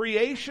from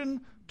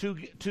creation to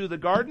the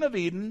Garden of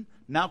Eden.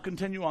 Now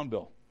continue on,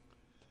 Bill.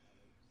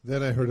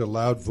 Then I heard a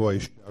loud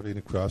voice shouting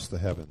across the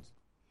heavens.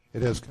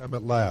 It has come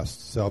at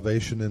last,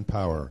 salvation and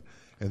power,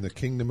 and the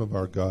kingdom of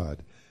our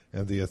God,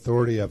 and the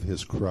authority of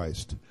his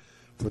Christ.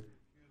 For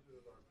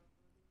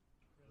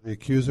The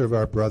accuser of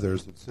our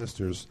brothers and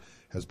sisters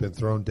has been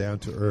thrown down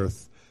to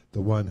earth,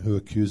 the one who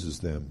accuses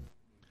them.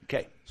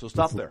 Okay, so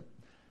stop there.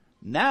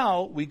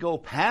 Now we go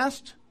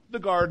past the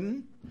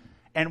garden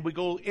and we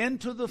go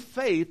into the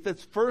faith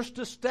that's first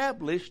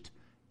established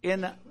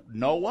in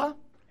Noah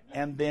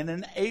and then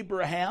in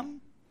Abraham.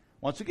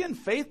 Once again,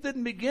 faith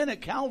didn't begin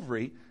at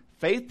Calvary.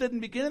 Faith didn't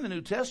begin in the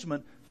New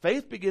Testament.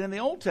 Faith began in the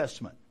Old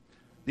Testament.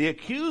 The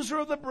accuser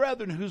of the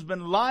brethren who's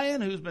been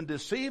lying, who's been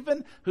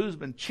deceiving, who's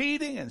been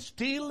cheating and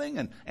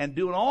stealing and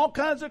doing all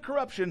kinds of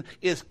corruption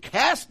is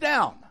cast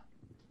down.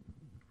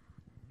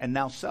 And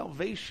now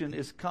salvation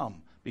is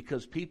come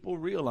because people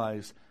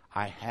realize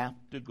I have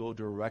to go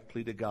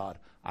directly to God.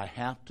 I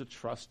have to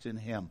trust in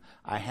Him.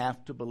 I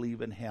have to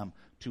believe in Him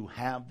to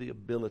have the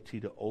ability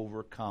to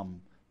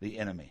overcome the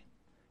enemy.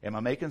 Am I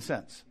making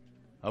sense?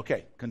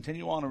 Okay,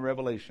 continue on in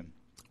Revelation.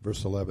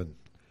 Verse 11.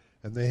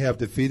 And they have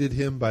defeated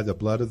him by the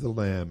blood of the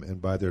Lamb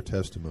and by their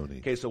testimony.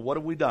 Okay, so what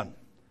have we done?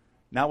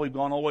 Now we've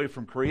gone all the way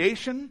from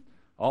creation,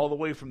 all the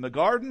way from the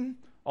garden,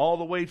 all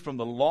the way from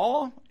the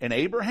law and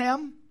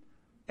Abraham,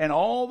 and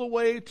all the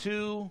way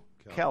to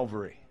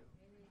Calvary.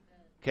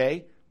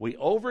 Okay, we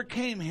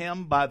overcame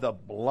him by the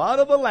blood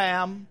of the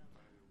Lamb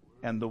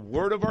and the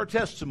word of our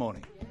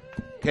testimony.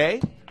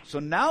 Okay, so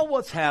now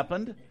what's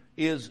happened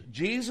is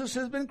Jesus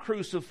has been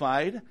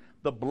crucified.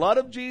 The blood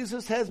of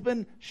Jesus has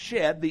been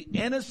shed, the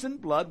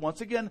innocent blood,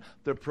 once again,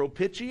 the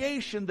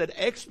propitiation that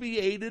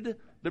expiated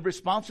the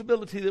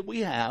responsibility that we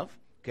have.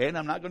 Okay, and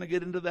I'm not going to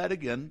get into that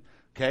again.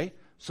 Okay,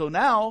 so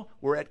now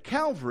we're at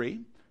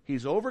Calvary.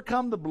 He's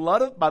overcome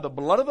by the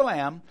blood of the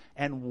Lamb.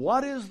 And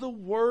what is the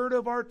word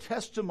of our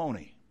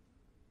testimony?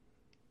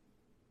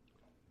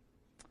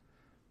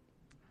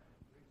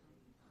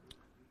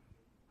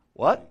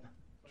 What?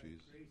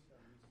 Jesus.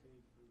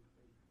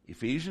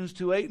 Ephesians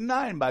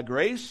 2:8-9, by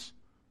grace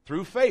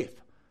through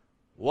faith.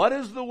 What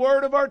is the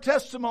word of our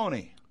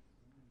testimony?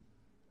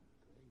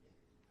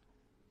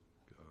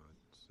 God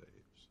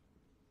saves.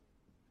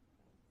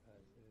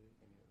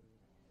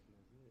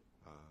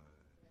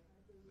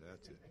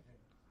 That's it.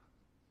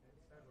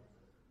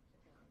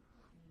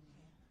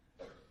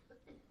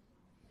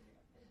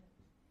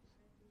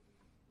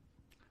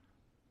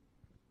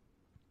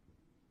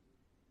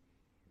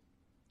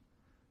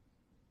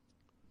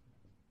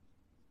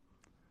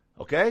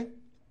 Okay?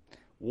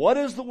 What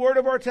is the word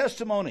of our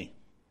testimony?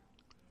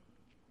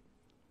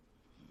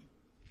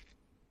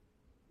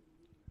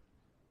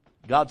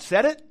 God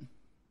said it?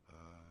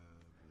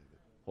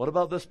 What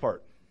about this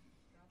part?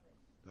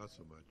 Not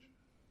so much.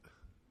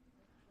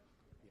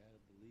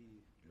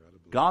 Gotta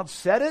believe. God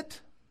said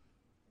it?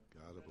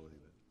 Gotta believe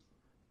it.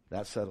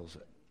 That settles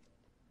it.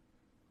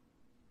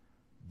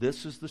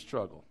 This is the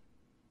struggle.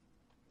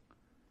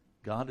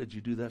 God, did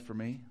you do that for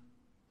me?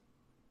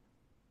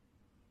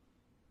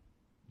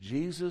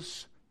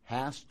 Jesus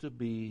has to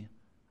be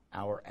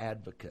our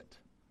advocate.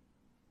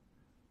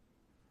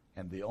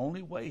 And the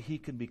only way he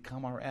can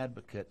become our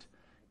advocate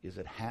is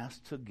it has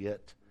to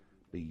get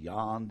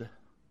beyond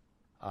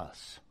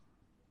us.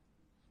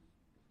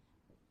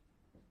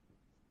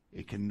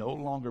 It can no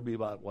longer be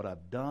about what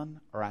I've done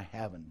or I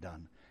haven't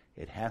done.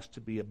 It has to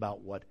be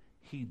about what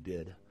he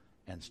did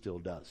and still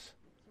does.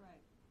 Right.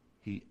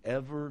 He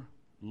ever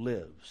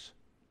lives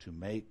to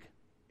make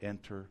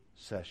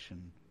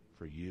intercession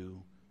for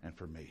you and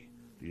for me.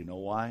 Do you know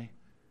why?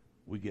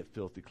 We get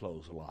filthy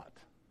clothes a lot.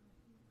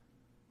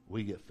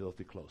 We get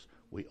filthy clothes.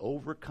 We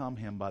overcome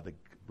him by the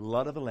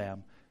blood of the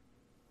Lamb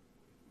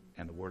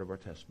and the word of our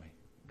testimony.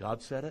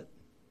 God said it.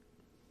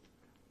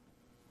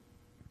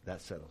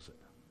 That settles it.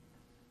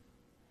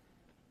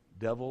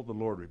 Devil, the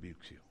Lord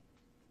rebukes you.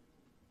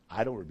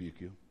 I don't rebuke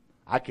you.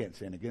 I can't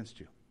sin against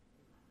you.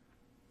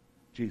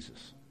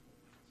 Jesus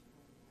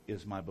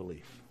is my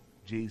belief.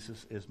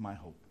 Jesus is my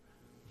hope.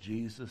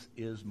 Jesus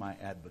is my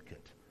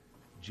advocate.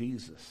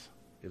 Jesus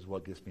is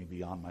what gets me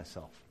beyond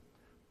myself.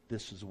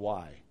 This is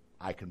why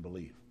I can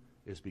believe,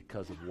 is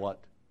because of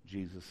what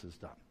Jesus has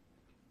done.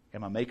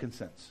 Am I making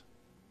sense?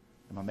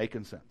 Am I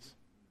making sense?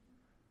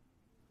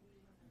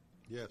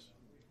 Yes.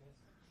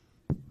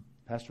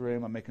 Pastor Ray,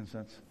 am I making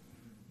sense?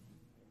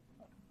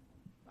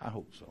 I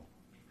hope so.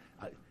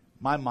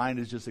 My mind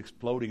is just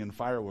exploding in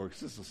fireworks.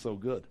 This is so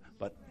good.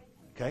 But,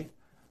 okay,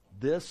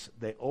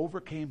 they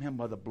overcame him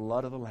by the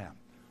blood of the Lamb.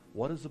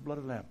 What is the blood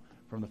of the Lamb?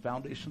 From the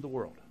foundation of the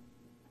world,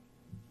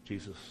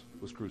 Jesus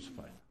was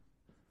crucified.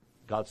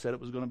 God said it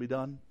was going to be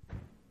done.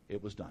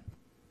 It was done.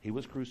 He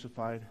was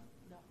crucified.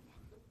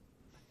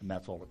 And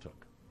that's all it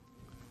took.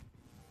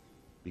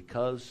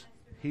 Because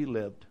he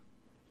lived.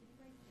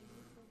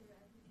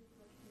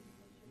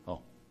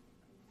 Oh.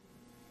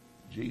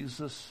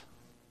 Jesus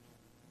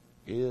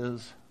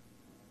is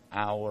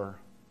our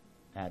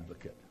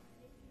advocate.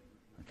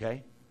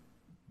 Okay?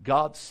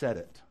 God said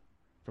it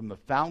from the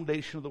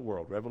foundation of the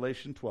world,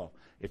 Revelation 12.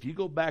 If you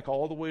go back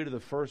all the way to the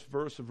first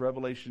verse of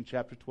Revelation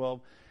chapter 12,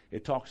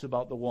 It talks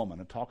about the woman.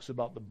 It talks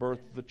about the birth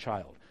of the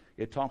child.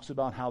 It talks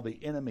about how the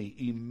enemy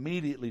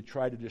immediately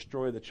tried to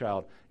destroy the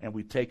child, and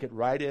we take it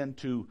right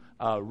into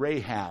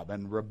Rahab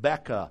and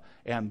Rebecca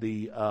and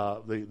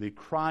the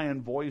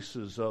crying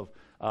voices of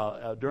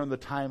during the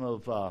time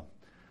of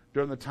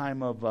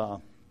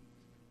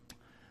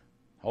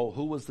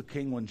who was the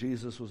king when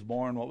Jesus was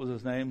born? What was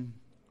his name?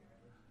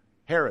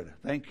 Herod.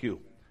 Thank you.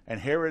 And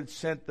Herod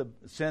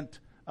sent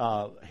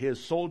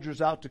his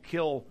soldiers out to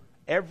kill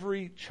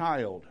every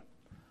child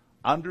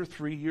under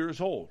 3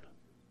 years old.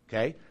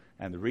 Okay?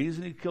 And the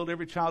reason he killed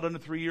every child under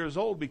 3 years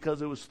old,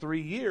 because it was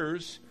 3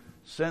 years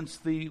since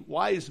the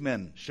wise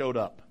men showed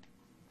up.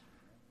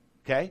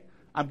 Okay?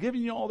 I'm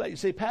giving you all that. You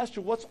say,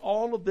 Pastor, what's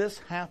all of this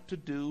have to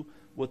do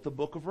with the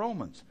book of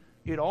Romans?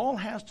 It all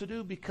has to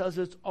do because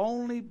it's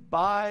only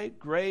by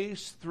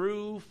grace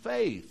through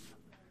faith.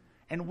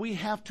 And we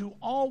have to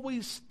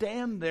always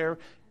stand there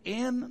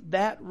in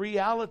that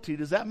reality.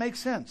 Does that make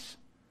sense?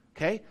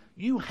 Okay?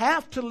 You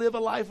have to live a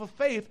life of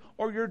faith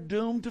or you're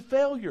doomed to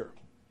failure.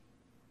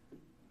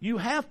 You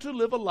have to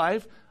live a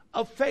life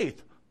of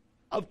faith,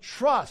 of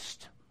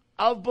trust,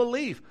 of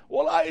belief.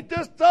 Well, it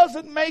just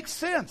doesn't make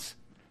sense.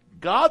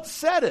 God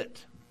said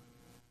it.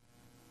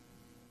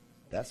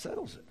 That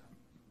settles it.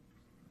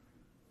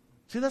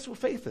 See, that's what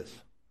faith is.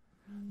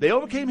 They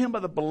overcame him by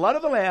the blood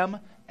of the Lamb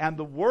and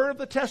the word of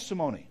the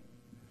testimony.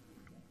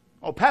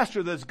 Oh,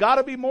 Pastor, there's got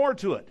to be more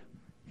to it.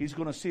 He's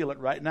going to seal it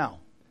right now.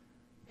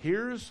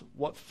 Here's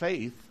what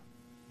faith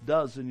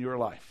does in your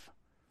life.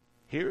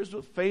 Here's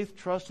what faith,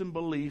 trust, and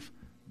belief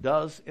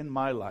does in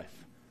my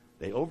life.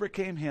 They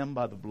overcame him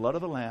by the blood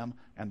of the Lamb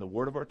and the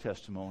word of our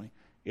testimony.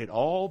 It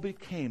all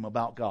became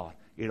about God.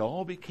 It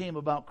all became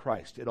about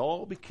Christ. It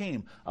all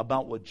became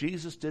about what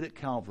Jesus did at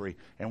Calvary.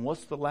 And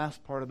what's the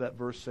last part of that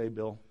verse say,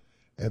 Bill?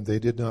 And they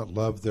did not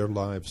love their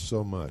lives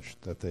so much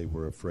that they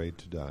were afraid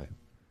to die.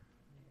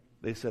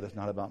 They said, it's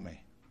not about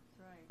me.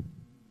 Right.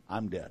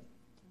 I'm dead.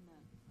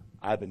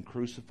 I've been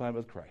crucified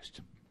with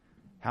Christ.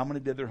 How many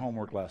did their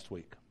homework last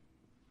week?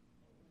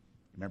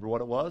 Remember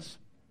what it was?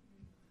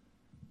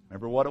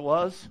 Remember what it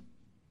was?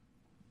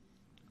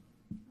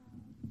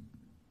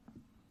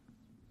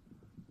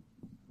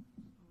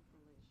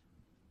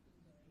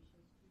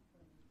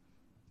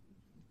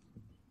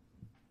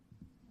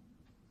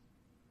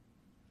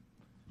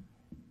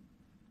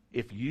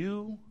 If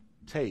you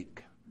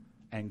take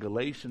and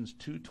Galatians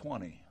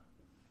 2:20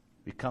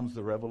 becomes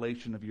the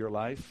revelation of your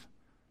life,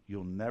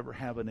 you'll never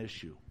have an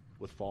issue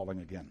with falling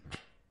again.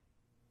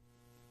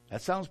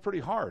 That sounds pretty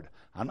hard.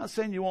 I'm not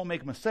saying you won't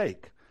make a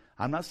mistake.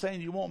 I'm not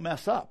saying you won't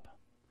mess up.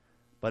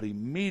 But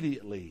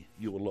immediately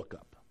you will look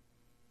up.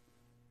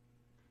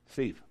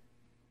 Steve.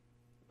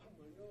 I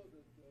know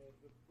that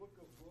the book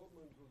of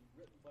Romans was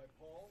written by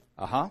Paul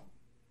Uh-huh.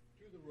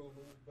 to the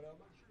Romans, but I'm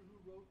not sure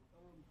who wrote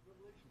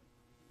Revelation.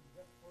 Is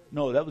that part of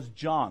No, that was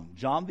John.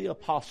 John the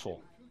Apostle.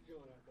 to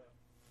John, I thought?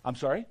 I'm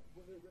sorry?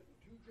 Was it written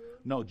to John?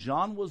 No,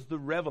 John was the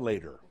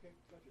revelator. Okay,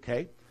 gotcha.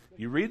 Okay?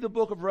 You read the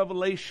book of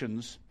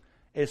Revelations,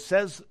 it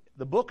says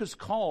the book is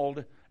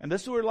called, and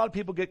this is where a lot of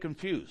people get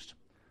confused.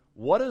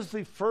 What is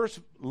the first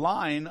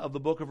line of the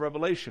book of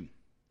Revelation?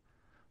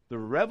 The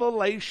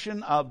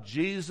revelation of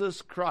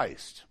Jesus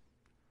Christ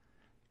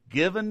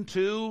given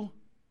to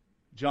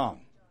John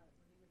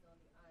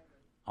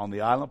on the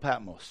island of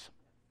Patmos.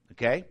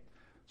 Okay?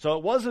 So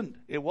it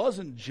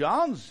wasn't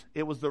John's,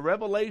 it was the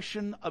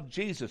revelation of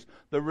Jesus,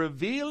 the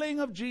revealing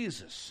of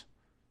Jesus,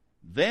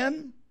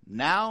 then,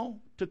 now,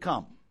 to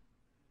come.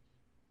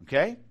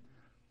 Okay?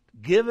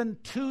 Given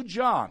to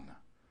John.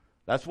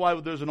 That's why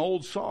there's an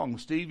old song.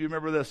 Steve, you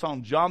remember that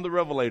song, John the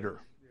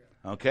Revelator?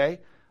 Okay?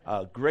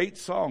 Great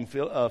song.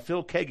 Phil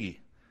Keggy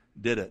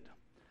did it.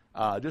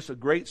 Just a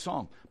great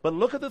song. But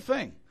look at the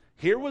thing.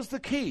 Here was the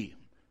key.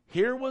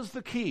 Here was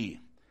the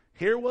key.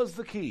 Here was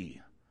the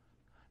key.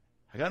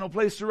 I got no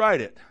place to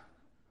write it.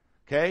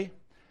 Okay?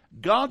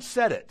 God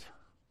said it.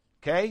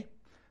 Okay?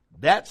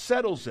 That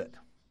settles it.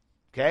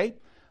 Okay?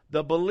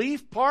 The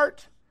belief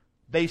part,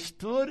 they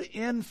stood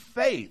in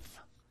faith.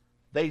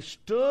 They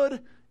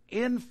stood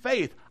in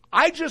faith.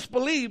 I just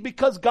believe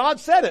because God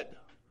said it.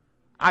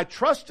 I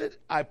trust it.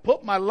 I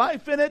put my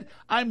life in it.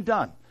 I'm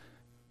done.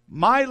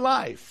 My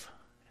life.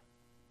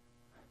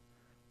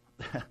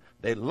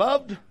 They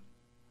loved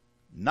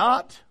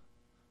not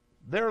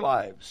their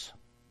lives.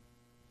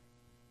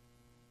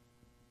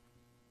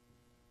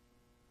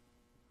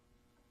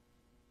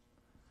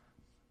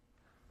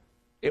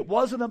 It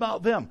wasn't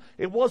about them.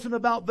 It wasn't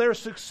about their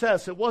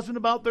success. It wasn't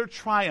about their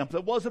triumph.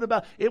 It was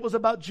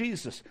about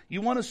Jesus.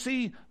 You want to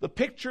see the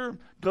picture?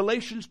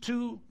 Galatians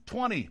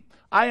 2:20.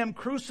 I am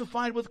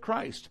crucified with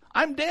Christ.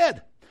 I'm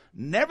dead.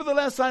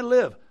 Nevertheless I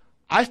live.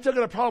 I still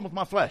got a problem with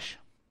my flesh.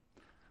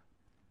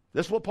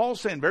 This is what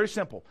Paul's saying. Very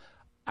simple.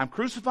 I'm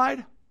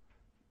crucified,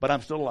 but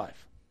I'm still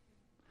alive.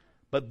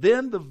 But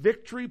then the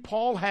victory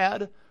Paul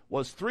had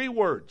was 3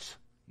 words.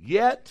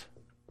 Yet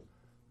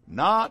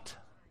not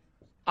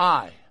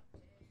I.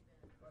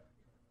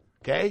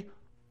 Okay?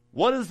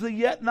 What is the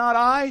yet not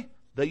I?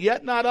 The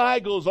yet not I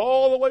goes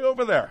all the way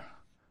over there.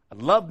 I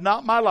love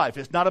not my life.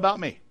 It's not about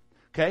me.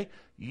 Okay?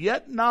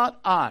 Yet not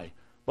I,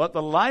 but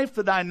the life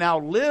that I now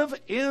live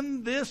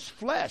in this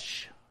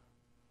flesh,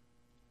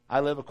 I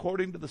live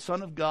according to the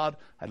Son of God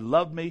who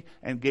loved me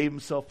and gave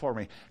himself for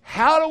me.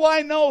 How do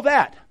I know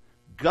that?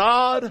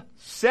 God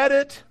said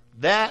it,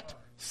 that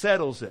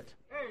settles it.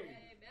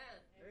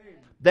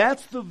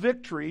 That's the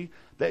victory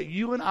that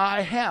you and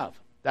I have.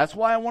 That's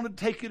why I wanted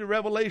to take you to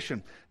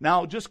Revelation.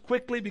 Now, just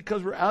quickly,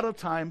 because we're out of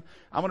time,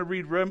 I'm going to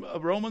read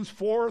Romans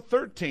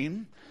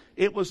 4:13.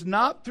 It was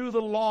not through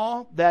the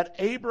law that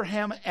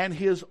Abraham and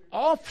his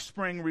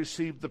offspring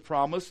received the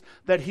promise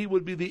that he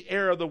would be the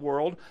heir of the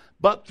world,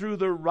 but through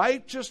the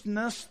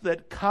righteousness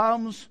that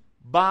comes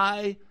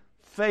by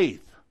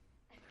faith.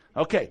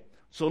 Okay,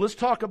 so let's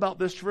talk about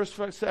this for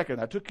a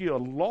second. I took you a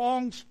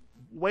long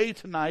way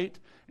tonight,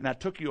 and I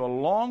took you a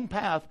long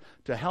path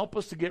to help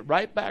us to get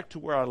right back to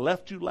where I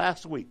left you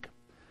last week.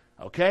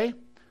 Okay?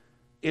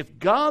 If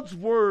God's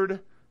Word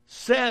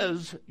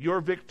says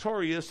you're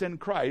victorious in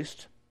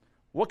Christ,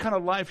 what kind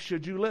of life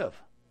should you live?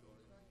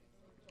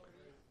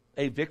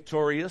 A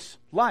victorious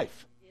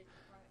life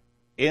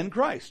in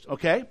Christ.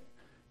 Okay?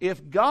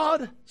 If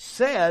God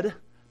said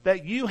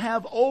that you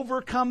have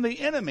overcome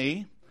the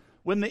enemy,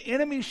 when the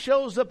enemy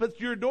shows up at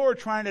your door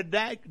trying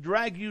to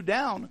drag you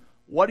down,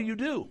 what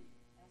do?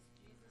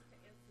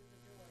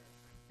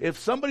 If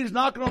somebody's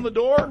knocking on the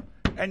door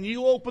and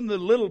you open the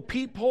little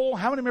peephole,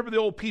 how many remember the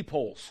old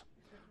peepholes?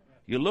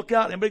 You look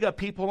out, anybody got a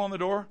peephole on the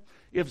door?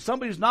 If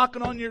somebody's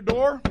knocking on your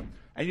door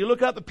and you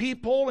look out the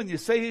peephole and you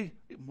say,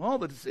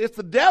 well, it's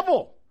the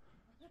devil.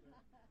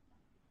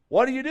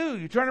 What do?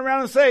 You turn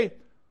around and say,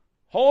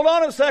 hold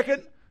on a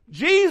second.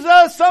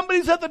 Jesus,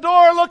 somebody's at the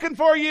door looking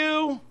for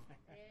you.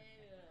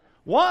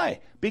 Why?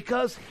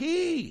 Because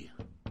he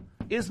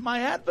is my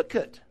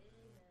advocate.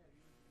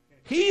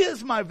 He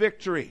is my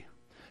victory.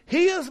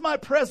 He is my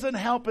present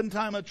help in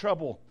time of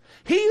trouble.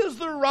 He is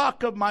the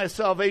rock of my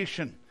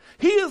salvation.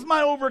 He is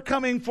my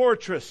overcoming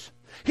fortress.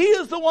 He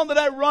is the one that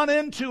I run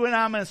into and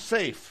I'm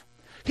safe.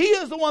 He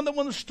is the one that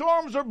when the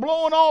storms are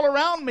blowing all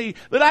around me,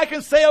 that I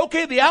can say,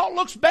 okay, the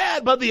outlook's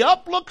bad, but the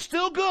uplook's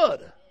still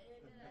good.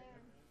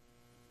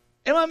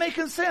 Am I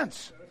making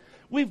sense?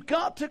 We've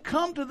got to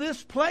come to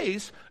this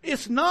place.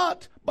 It's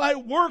not by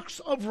works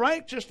of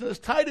righteousness.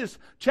 Titus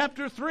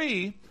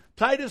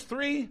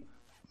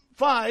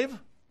 3:5.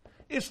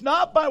 It's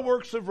not by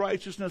works of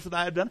righteousness that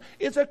I have done.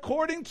 It's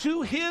according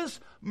to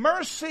his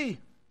mercy.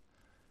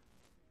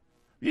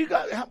 You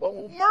got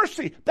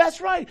mercy.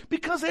 That's right.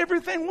 Because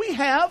everything we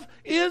have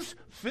is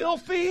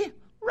filthy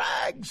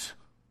rags.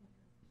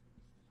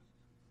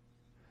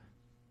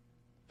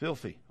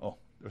 Filthy. Oh,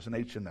 there's an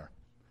H in there.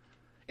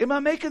 Am I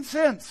making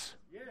sense?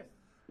 Yes.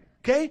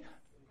 Okay?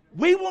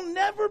 We will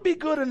never be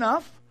good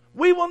enough.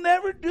 We will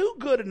never do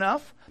good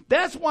enough.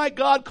 That's why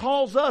God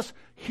calls us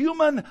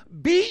human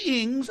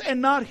beings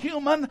and not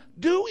human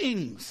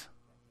doings.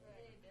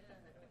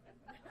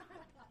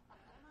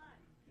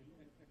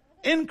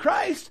 In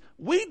Christ,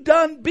 we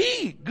done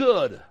be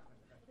good.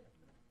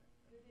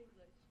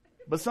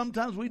 But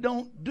sometimes we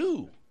don't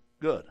do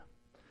good.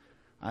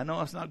 I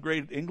know it's not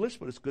great English,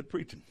 but it's good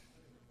preaching.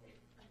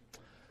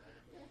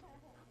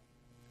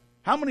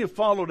 How many have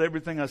followed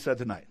everything I said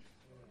tonight?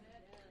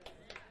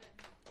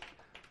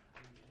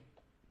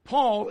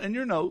 Paul, in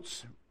your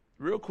notes,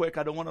 real quick,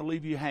 I don't want to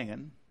leave you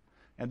hanging.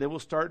 And then we'll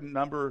start in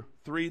number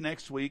 3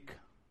 next week.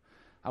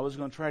 I was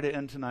going to try to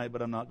end tonight,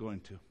 but I'm not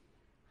going to.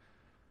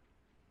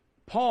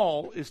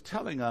 Paul is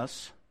telling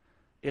us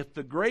if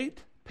the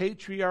great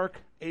patriarch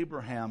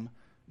Abraham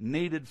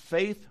needed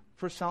faith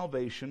for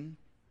salvation,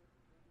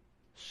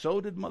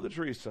 so did Mother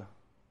Teresa,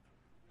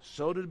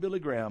 so did Billy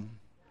Graham,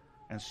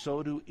 and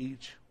so do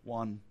each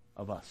one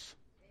of us.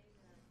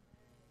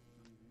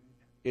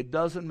 It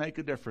doesn't make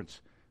a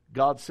difference.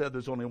 God said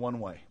there's only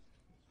one way.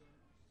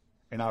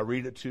 And I'll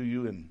read it to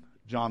you in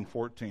John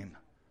 14.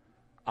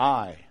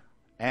 I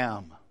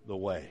am the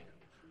way,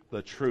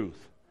 the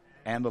truth,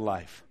 and the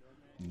life.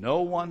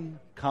 No one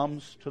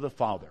comes to the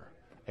Father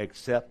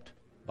except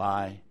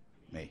by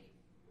me.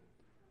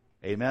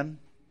 Amen?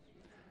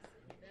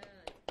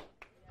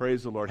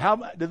 Praise the Lord. How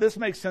did this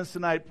make sense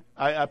tonight?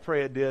 I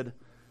pray it did.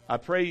 I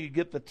pray you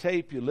get the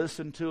tape, you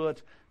listen to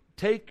it.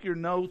 Take your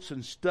notes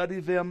and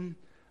study them.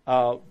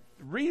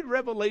 Read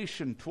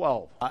Revelation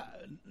 12.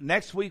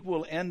 Next week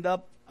we'll end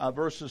up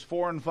verses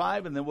 4 and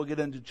 5, and then we'll get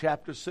into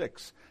chapter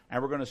 6.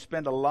 And we're going to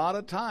spend a lot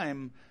of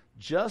time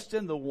just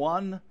in the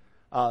one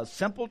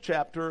simple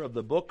chapter of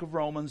the book of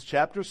Romans,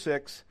 chapter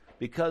 6,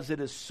 because it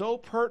is so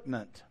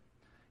pertinent.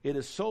 It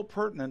is so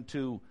pertinent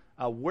to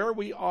where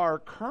we are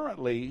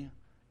currently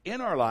in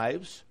our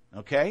lives,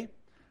 okay,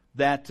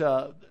 that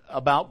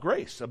about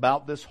grace,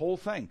 about this whole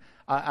thing.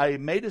 I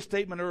made a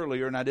statement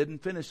earlier, and I didn't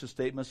finish the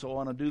statement, so I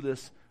want to do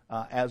this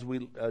as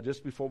we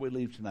just before we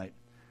leave tonight.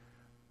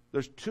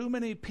 There's too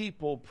many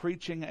people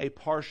preaching a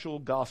partial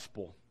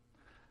gospel.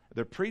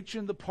 They're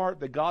preaching the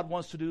part that God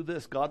wants to do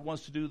this, God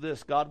wants to do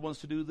this, God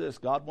wants to do this,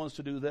 God wants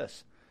to do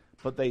this.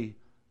 But they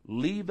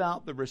leave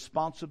out the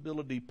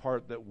responsibility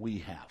part that we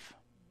have.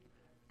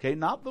 Okay,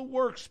 not the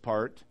works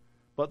part,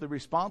 but the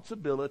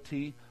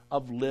responsibility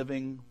of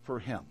living for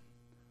Him.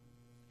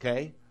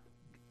 Okay?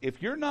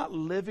 If you're not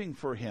living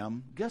for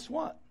Him, guess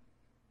what?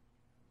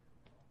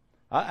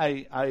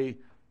 I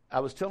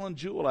was telling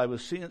Jewel,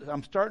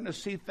 I'm starting to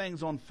see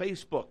things on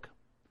Facebook.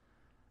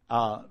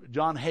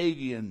 John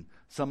Hagee and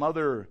some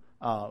other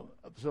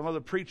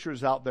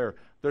preachers out there,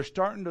 they're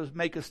starting to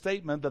make a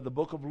statement that the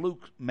book of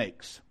Luke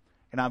makes.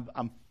 And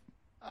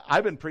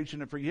I've been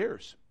preaching it for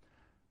years.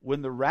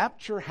 When the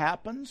rapture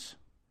happens,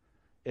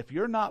 if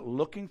you're not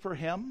looking for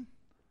Him,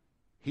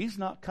 He's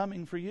not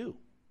coming for you.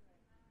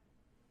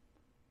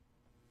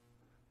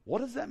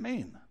 What does that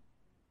mean?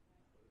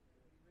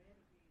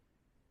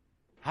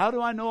 How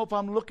do I know if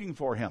I'm looking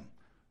for Him?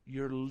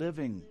 You're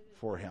living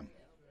for Him.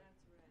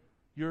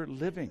 You're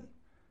living.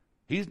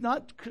 He's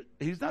not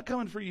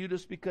coming for you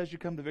just because you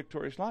come to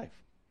Victorious Life.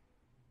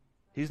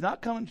 He's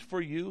not coming for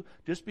you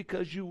just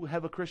because you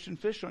have a Christian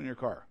fish on your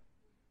car.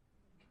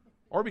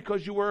 Or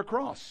because you wear a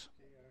cross.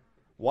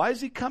 Why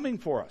is He coming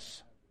for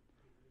us?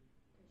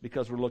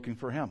 Because we're looking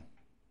for Him.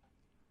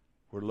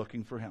 We're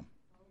looking for Him.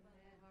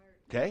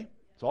 Okay?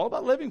 It's all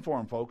about living for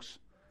Him, folks.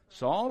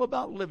 It's all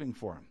about living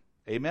for Him.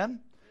 Amen?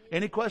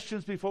 Any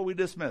questions before we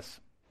dismiss?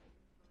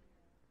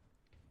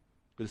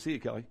 Good to see you,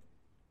 Kelly.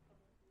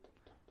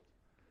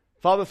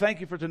 Father, thank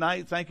you for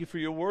tonight. Thank you for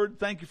your word.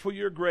 Thank you for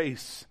your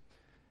grace.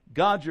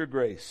 God, your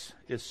grace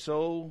is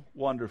so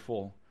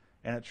wonderful,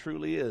 and it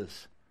truly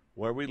is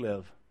where we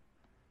live,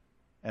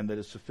 and that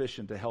is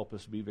sufficient to help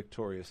us be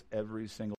victorious every single